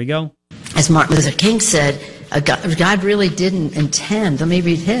this. Here we go. As Martin Luther King said, God really didn't intend, let me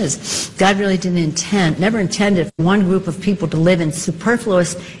read his, God really never intended for one group of people to live in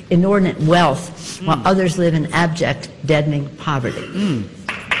superfluous, inordinate wealth while others live in abject, deadening poverty.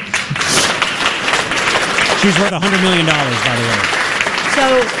 She's worth $100 million, by the way.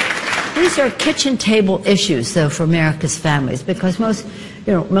 So these are kitchen table issues, though, for America's families, because most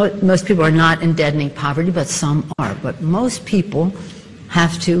people are not in deadening poverty, but some are. But most people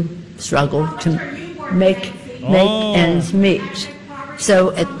have to struggle to make ends meet.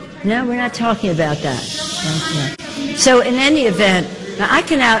 So, no, we're not talking about that. So, in any event, I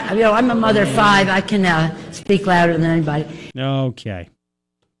can I'm a mother of 5. I can speak louder than anybody. Okay.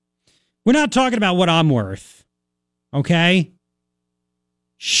 We're not talking about what I'm worth. Okay?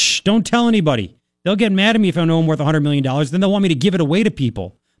 Shh, don't tell anybody. They'll get mad at me if I know I'm worth $100 million. Then they'll want me to give it away to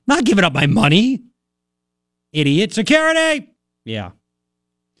people. I'm not giving up my money. Idiot. Security! Yeah.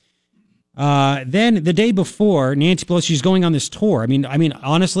 Then the day before, Nancy Pelosi, she's going on this tour. I mean,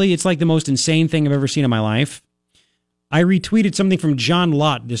 honestly, it's like the most insane thing I've ever seen in my life. I retweeted something from John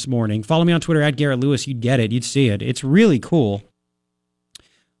Lott this morning. Follow me on Twitter at Garrett Lewis. You'd get it. You'd see it. It's really cool.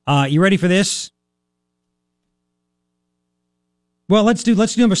 You ready for this? Well, let's do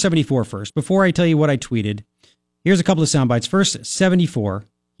number 74 first. Before I tell you what I tweeted, here's a couple of sound bites. First, 74.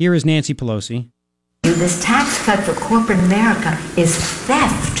 Here is Nancy Pelosi. This tax cut for corporate America is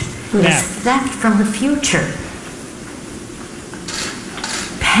theft. It's theft from the future.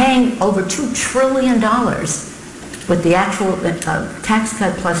 Paying over $2 trillion with the actual tax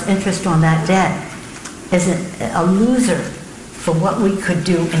cut plus interest on that debt, is a loser for what we could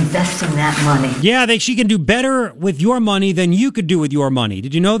do investing that money. Yeah, she can do better with your money than you could do with your money.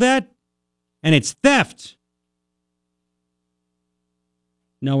 Did you know that? And it's theft.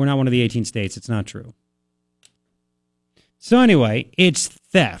 No, we're not one of the 18 states. It's not true. So anyway, it's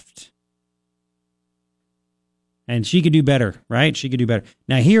theft. And she could do better, right? She could do better.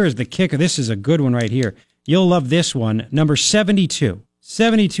 Now, here is the kicker. This is a good one right here. You'll love this one. Number 72.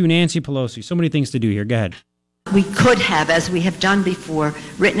 72, Nancy Pelosi. So many things to do here. Go ahead. We could have, as we have done before,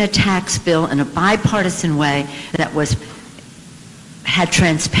 written a tax bill in a bipartisan way that had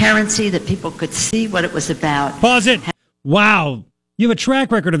transparency, that people could see what it was about. Pause it. Wow. You have a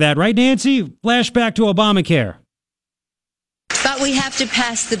track record of that, right, Nancy? Flashback to Obamacare. But we have to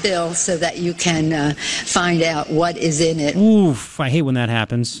pass the bill so that you can find out what is in it. Oof, I hate when that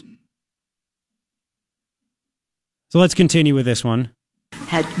happens. So let's continue with this one.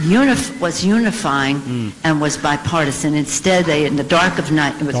 Was unifying and was bipartisan. Instead, they, in the dark of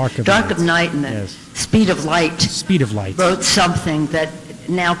night, it was dark of night and the speed of light, wrote something that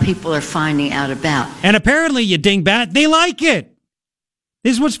now people are finding out about. And apparently, you dingbat, they like it.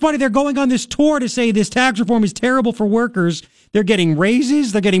 This is what's funny. They're going on this tour to say this tax reform is terrible for workers. They're getting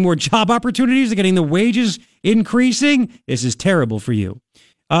raises. They're getting more job opportunities. They're getting the wages increasing. This is terrible for you.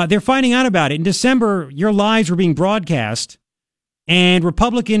 They're finding out about it. In December, your lives were being broadcast, and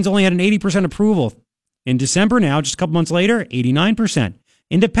Republicans only had an 80% approval. In December now, just a couple months later, 89%.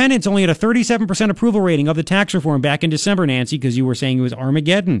 Independents only had a 37% approval rating of the tax reform back in December, Nancy, because you were saying it was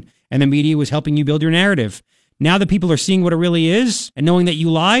Armageddon, and the media was helping you build your narrative. Now that people are seeing what it really is and knowing that you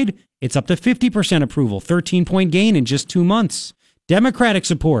lied, it's up to 50% approval, 13-point gain in just 2 months. Democratic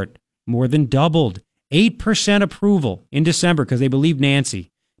support more than doubled, 8% approval in December because they believed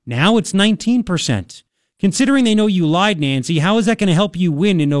Nancy. Now it's 19%. Considering they know you lied, Nancy, how is that going to help you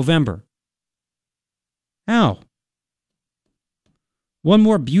win in November? How? One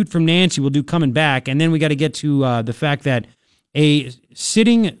more butte from Nancy we'll do coming back, and then we got to get to the fact that a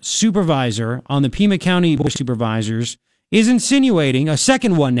sitting supervisor on the Pima County Board of Supervisors is insinuating, a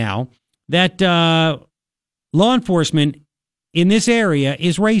second one now, that law enforcement in this area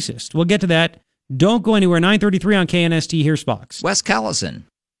is racist. We'll get to that. Don't go anywhere. 9:33 on KNST. Here's Fox. Wes Callison.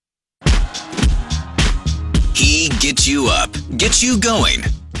 He gets you up, gets you going.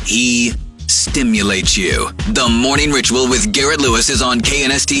 He stimulates you. The Morning Ritual with Garrett Lewis is on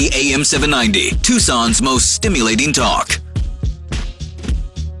KNST AM 790, Tucson's most stimulating talk.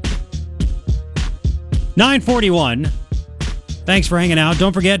 9:41. Thanks for hanging out.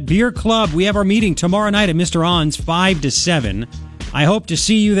 Don't forget, Beer Club. We have our meeting tomorrow night at Mr. On's, 5 to 7. I hope to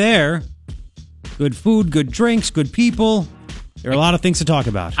see you there. Good food, good drinks, good people. There are a lot of things to talk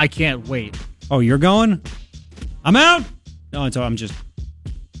about. I can't wait. Oh, you're going? I'm out? No, so I'm just...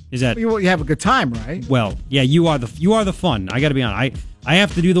 Is that... You have a good time, right? Well, yeah, you are the fun. I got to be honest. I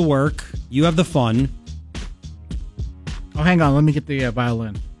have to do the work. You have the fun. Oh, hang on. Let me get the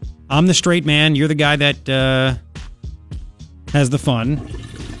violin. I'm the straight man. You're the guy that has the fun.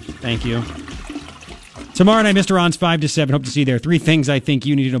 Thank you. Tomorrow night, Mr. On's 5 to 7. Hope to see you there. 3 things I think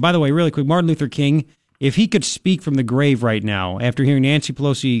you need to know. By the way, really quick, Martin Luther King, if he could speak from the grave right now, after hearing Nancy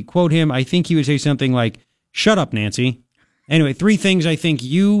Pelosi quote him, I think he would say something like, "Shut up, Nancy." Anyway, 3 things I think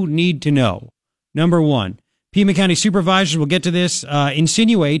you need to know. Number 1, Pima County supervisors, we'll get to this,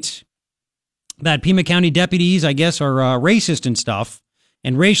 insinuate that Pima County deputies, I guess, are racist and stuff,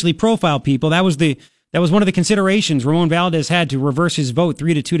 and racially profile people. That was one of the considerations Ramon Valdez had to reverse his vote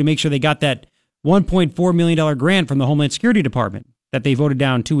 3-2 to make sure they got that $1.4 million grant from the Homeland Security Department that they voted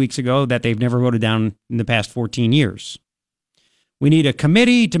down 2 weeks ago, that they've never voted down in the past 14 years. We need a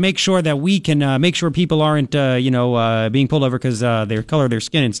committee to make sure that we can make sure people aren't, being pulled over because their color of their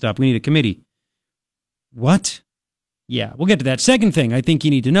skin and stuff. We need a committee. What? Yeah, we'll get to that. Second thing I think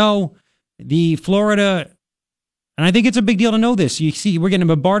you need to know, the Florida, and I think it's a big deal to know this. You see, we're getting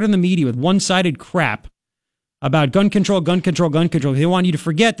bombarded in the media with one-sided crap about gun control, gun control, gun control. They want you to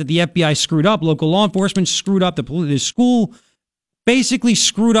forget that the FBI screwed up, local law enforcement screwed up, the school basically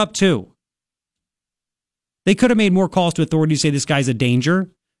screwed up too. They could have made more calls to authorities to say this guy's a danger.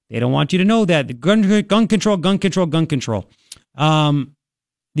 They don't want you to know that. Gun control, gun control, gun control.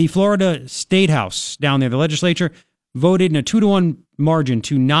 The Florida State House down there, the legislature, voted in a 2-1 margin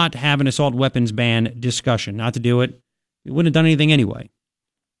to not have an assault weapons ban discussion, not to do it. It wouldn't have done anything anyway.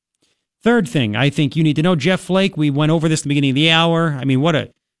 Third thing I think you need to know, Jeff Flake, we went over this at the beginning of the hour. I mean,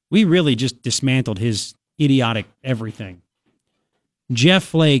 we really just dismantled his idiotic everything. Jeff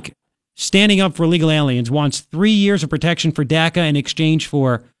Flake, standing up for illegal aliens, wants 3 years of protection for DACA in exchange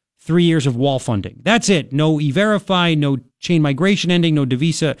for 3 years of wall funding. That's it. No E-Verify, no chain migration ending, no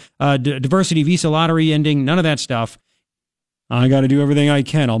diversity visa lottery ending, none of that stuff. I got to do everything I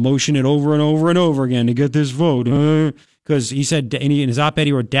can. I'll motion it over and over and over again to get this vote. Because he said in his op-ed,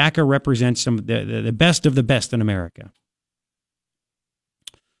 he wrote, DACA represents the best of the best in America.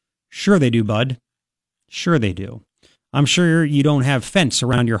 Sure they do, bud. Sure they do. I'm sure you don't have fence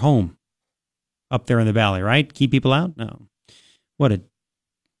around your home up there in the valley, right? Keep people out? No. What a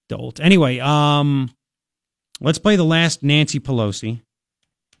dolt. Anyway, let's play the last Nancy Pelosi.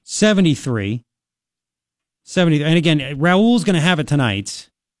 73. 70. And again, Raul's going to have it tonight.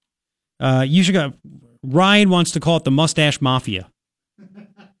 You should go. Ryan wants to call it the Mustache Mafia,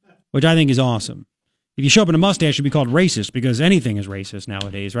 which I think is awesome. If you show up in a mustache, you'd be called racist because anything is racist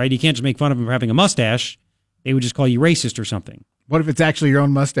nowadays, right? You can't just make fun of them for having a mustache. They would just call you racist or something. What if it's actually your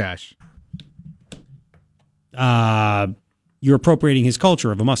own mustache? You're appropriating his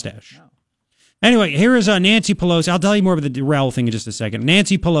culture of a mustache. No. Anyway, here is Nancy Pelosi. I'll tell you more about the Raul thing in just a second.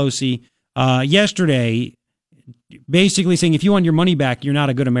 Nancy Pelosi yesterday basically saying, if you want your money back, you're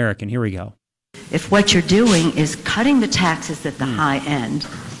not a good American. Here we go. If what you're doing is cutting the taxes at the high end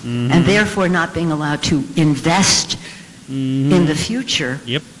and therefore not being allowed to invest in the future,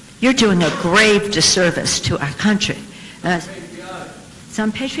 you're doing a grave disservice to our country. It's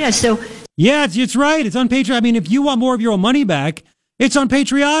unpatriotic. So, yeah, it's right. It's unpatriotic. I mean, if you want more of your own money back, it's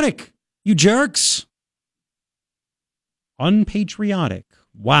unpatriotic. You jerks. Unpatriotic.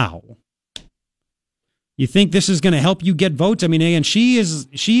 Wow. You think this is going to help you get votes? I mean, again,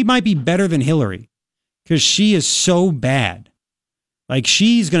 she might be better than Hillary because she is so bad. Like,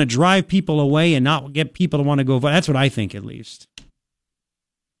 she's going to drive people away and not get people to want to go vote. That's what I think, at least.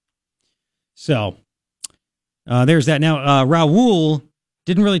 So, there's that. Now, Raul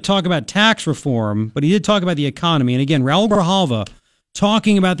didn't really talk about tax reform, but he did talk about the economy. And again, Raul Grijalva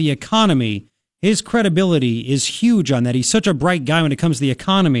talking about the economy, his credibility is huge on that. He's such a bright guy when it comes to the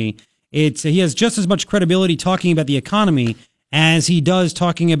economy. He has just as much credibility talking about the economy as he does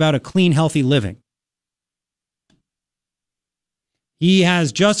talking about a clean, healthy living. He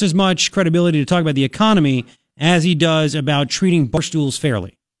has just as much credibility to talk about the economy as he does about treating bar stools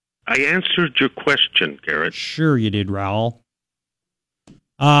fairly. I answered your question, Garrett. Sure you did, Raul.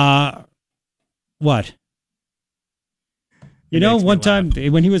 What? You know, one time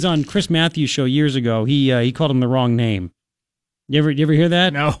when he was on Chris Matthews' show years ago, he called him the wrong name. You ever hear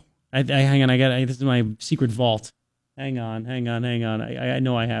that? No. Hang on, this is my secret vault. Hang on. I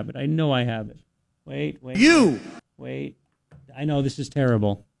know I have it. Wait. Wait. I know this is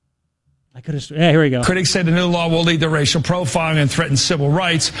terrible. I could have. Yeah, here we go. Critics say the new law will lead to racial profiling and threaten civil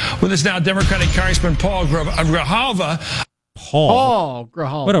rights. With this now Democratic Congressman Paul Grijalva. Paul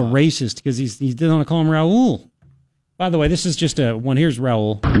Grijalva. What a racist, because he didn't want to call him Raul. By the way, this is just a one. Here's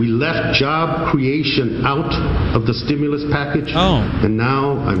Raul. We left job creation out of the stimulus package. And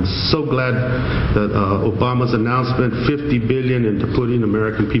now I'm so glad that Obama's announcement, $50 billion into putting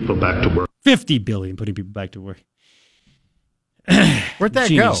American people back to work. $50 billion putting people back to work. Where'd that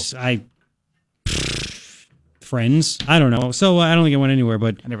go? Friends. I don't know. So I don't think it went anywhere,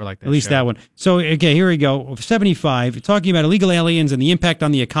 but I never liked that at least show. that one. So, okay, here we go. 75, talking about illegal aliens and the impact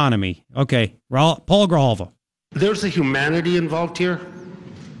on the economy. Okay, Paul Grijalva. There's a humanity involved here.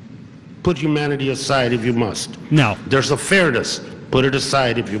 Put humanity aside if you must. No. There's a fairness. Put it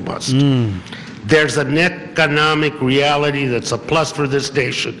aside if you must. There's an economic reality that's a plus for this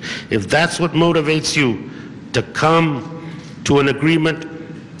nation. If that's what motivates you to come to an agreement,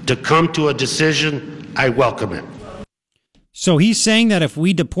 to come to a decision, I welcome it. So he's saying that if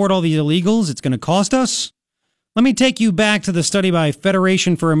we deport all these illegals, it's going to cost us? Let me take you back to the study by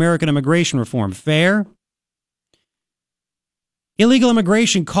Federation for American Immigration Reform. FAIR? Illegal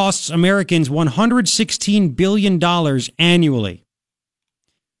immigration costs Americans $116 billion annually.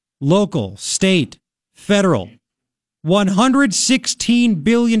 Local, state, federal. $116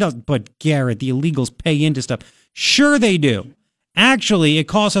 billion. But Garrett, the illegals pay into stuff. Sure they do. Actually, it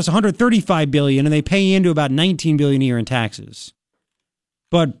costs us $135 billion, and they pay into about $19 billion a year in taxes.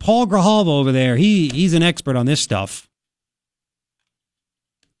 But Paul Grijalva over there, he's an expert on this stuff.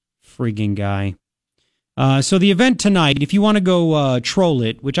 Freaking guy. So the event tonight, if you want to go troll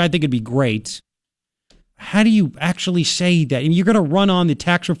it, which I think would be great, how do you actually say that? And you're going to run on the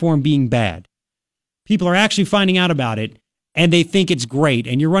tax reform being bad. People are actually finding out about it, and they think it's great,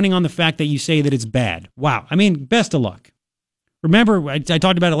 and you're running on the fact that you say that it's bad. Wow. I mean, best of luck. Remember, I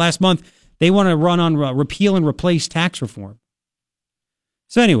talked about it last month. They want to run on repeal and replace tax reform.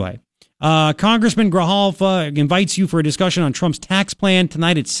 So anyway, Congressman Grijalva invites you for a discussion on Trump's tax plan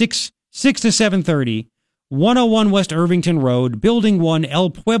tonight at 6 to 7:30. 101 West Irvington Road, Building 1, El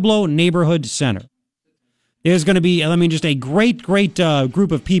Pueblo Neighborhood Center. There's going to be, just a great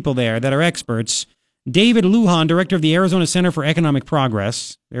group of people there that are experts. David Lujan, director of the Arizona Center for Economic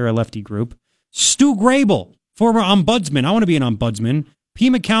Progress. They're a lefty group. Stu Grable, former ombudsman. I want to be an ombudsman.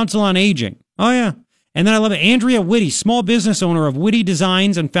 Pima Council on Aging. Oh, yeah. And then I love it. Andrea Whitty, small business owner of Whitty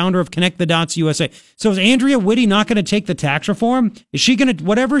Designs and founder of Connect the Dots USA. So is Andrea Whitty not going to take the tax reform? Is she going to,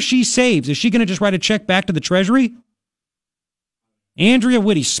 whatever she saves, is she going to just write a check back to the Treasury? Andrea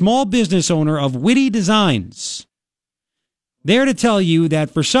Whitty, small business owner of Whitty Designs. There to tell you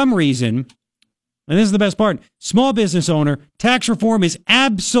that for some reason, and this is the best part, small business owner, tax reform is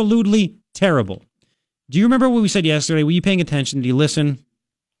absolutely terrible. Do you remember what we said yesterday? Were you paying attention? Did you listen?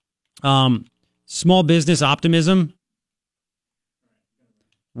 Small business optimism,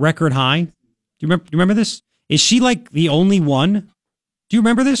 record high. Do you remember this? Is she like the only one? Do you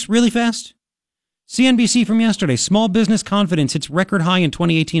remember this really fast? CNBC from yesterday. Small business confidence hits record high in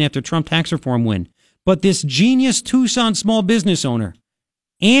 2018 after Trump tax reform win. But this genius Tucson small business owner,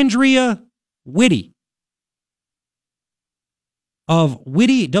 Andrea Whitty, of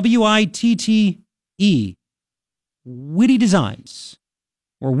Whitty, W-I-T-T-E, Whitty Designs,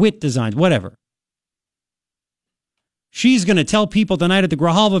 or Wit Designs, whatever. She's going to tell people tonight at the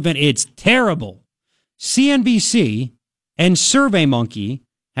Grijalva event it's terrible. CNBC and SurveyMonkey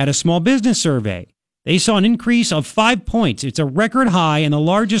had a small business survey. They saw an increase of 5 points. It's a record high and the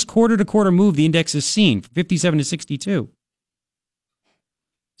largest quarter-to-quarter move the index has seen, from 57 to 62.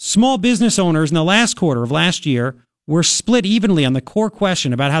 Small business owners in the last quarter of last year were split evenly on the core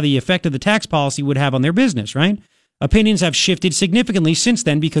question about how the effect of the tax policy would have on their business, right? Opinions have shifted significantly since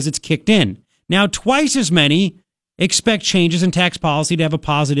then because it's kicked in. Now, twice as many expect changes in tax policy to have a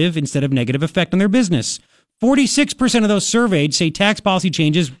positive instead of negative effect on their business. 46% of those surveyed say tax policy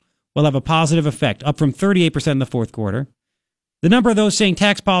changes will have a positive effect, up from 38% in the fourth quarter. The number of those saying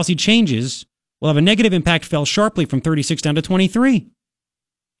tax policy changes will have a negative impact fell sharply from 36 down to 23.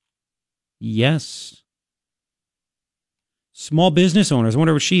 Yes. Small business owners, I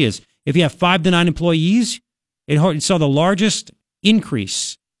wonder what she is. If you have 5 to 9 employees, it saw the largest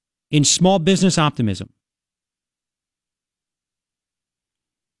increase in small business optimism.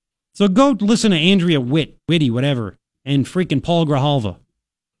 So go listen to Andrea Whitty, whatever, and freaking Paul Grijalva.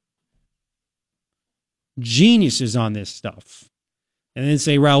 Geniuses on this stuff. And then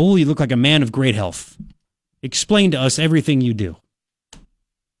say, Raul, you look like a man of great health. Explain to us everything you do.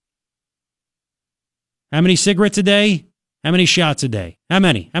 How many cigarettes a day? How many shots a day? How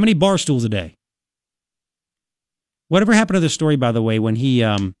many? How many bar stools a day? Whatever happened to the story, by the way, when he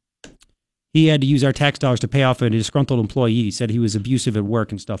had to use our tax dollars to pay off a disgruntled employee. He said he was abusive at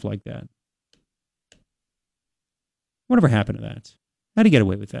work and stuff like that. Whatever happened to that? How'd he get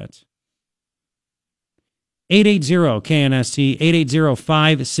away with that? 880-KNST,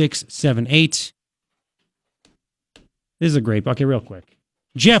 880-5678. This is a great, okay, real quick.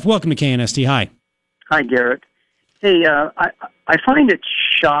 Jeff, welcome to KNST. Hi. Hi, Garrett. Hey, I find it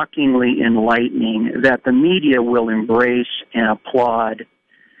shockingly enlightening that the media will embrace and applaud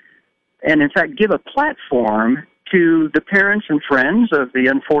and, in fact, give a platform to the parents and friends of the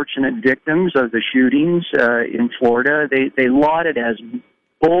unfortunate victims of the shootings in Florida. They laud it as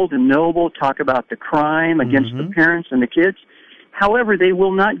bold and noble, talk about the crime against the parents and the kids. However, they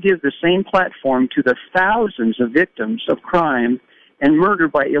will not give the same platform to the thousands of victims of crime and murder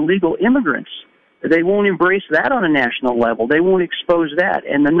by illegal immigrants. They won't embrace that on a national level. They won't expose that.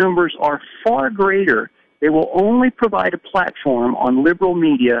 And the numbers are far greater. They will only provide a platform on liberal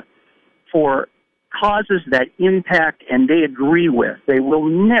media for causes that impact and they agree with. They will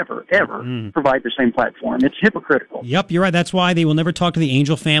never, ever provide the same platform. It's hypocritical. Yep, you're right. That's why they will never talk to the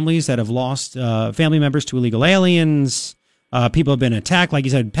angel families that have lost family members to illegal aliens. People have been attacked, like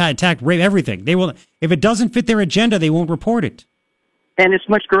you said, attacked, rape, everything. They will, if it doesn't fit their agenda, they won't report it. And it's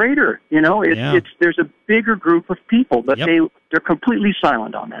much greater, you know. There's a bigger group of people, but they're completely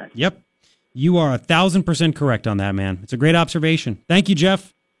silent on that. Yep, you are 1,000% correct on that, man. It's a great observation. Thank you,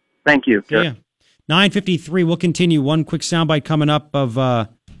 Jeff. Thank you. Yeah. 9:53. We'll continue. One quick soundbite coming up of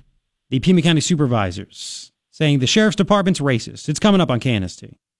the Pima County supervisors saying the sheriff's department's racist. It's coming up on KNST.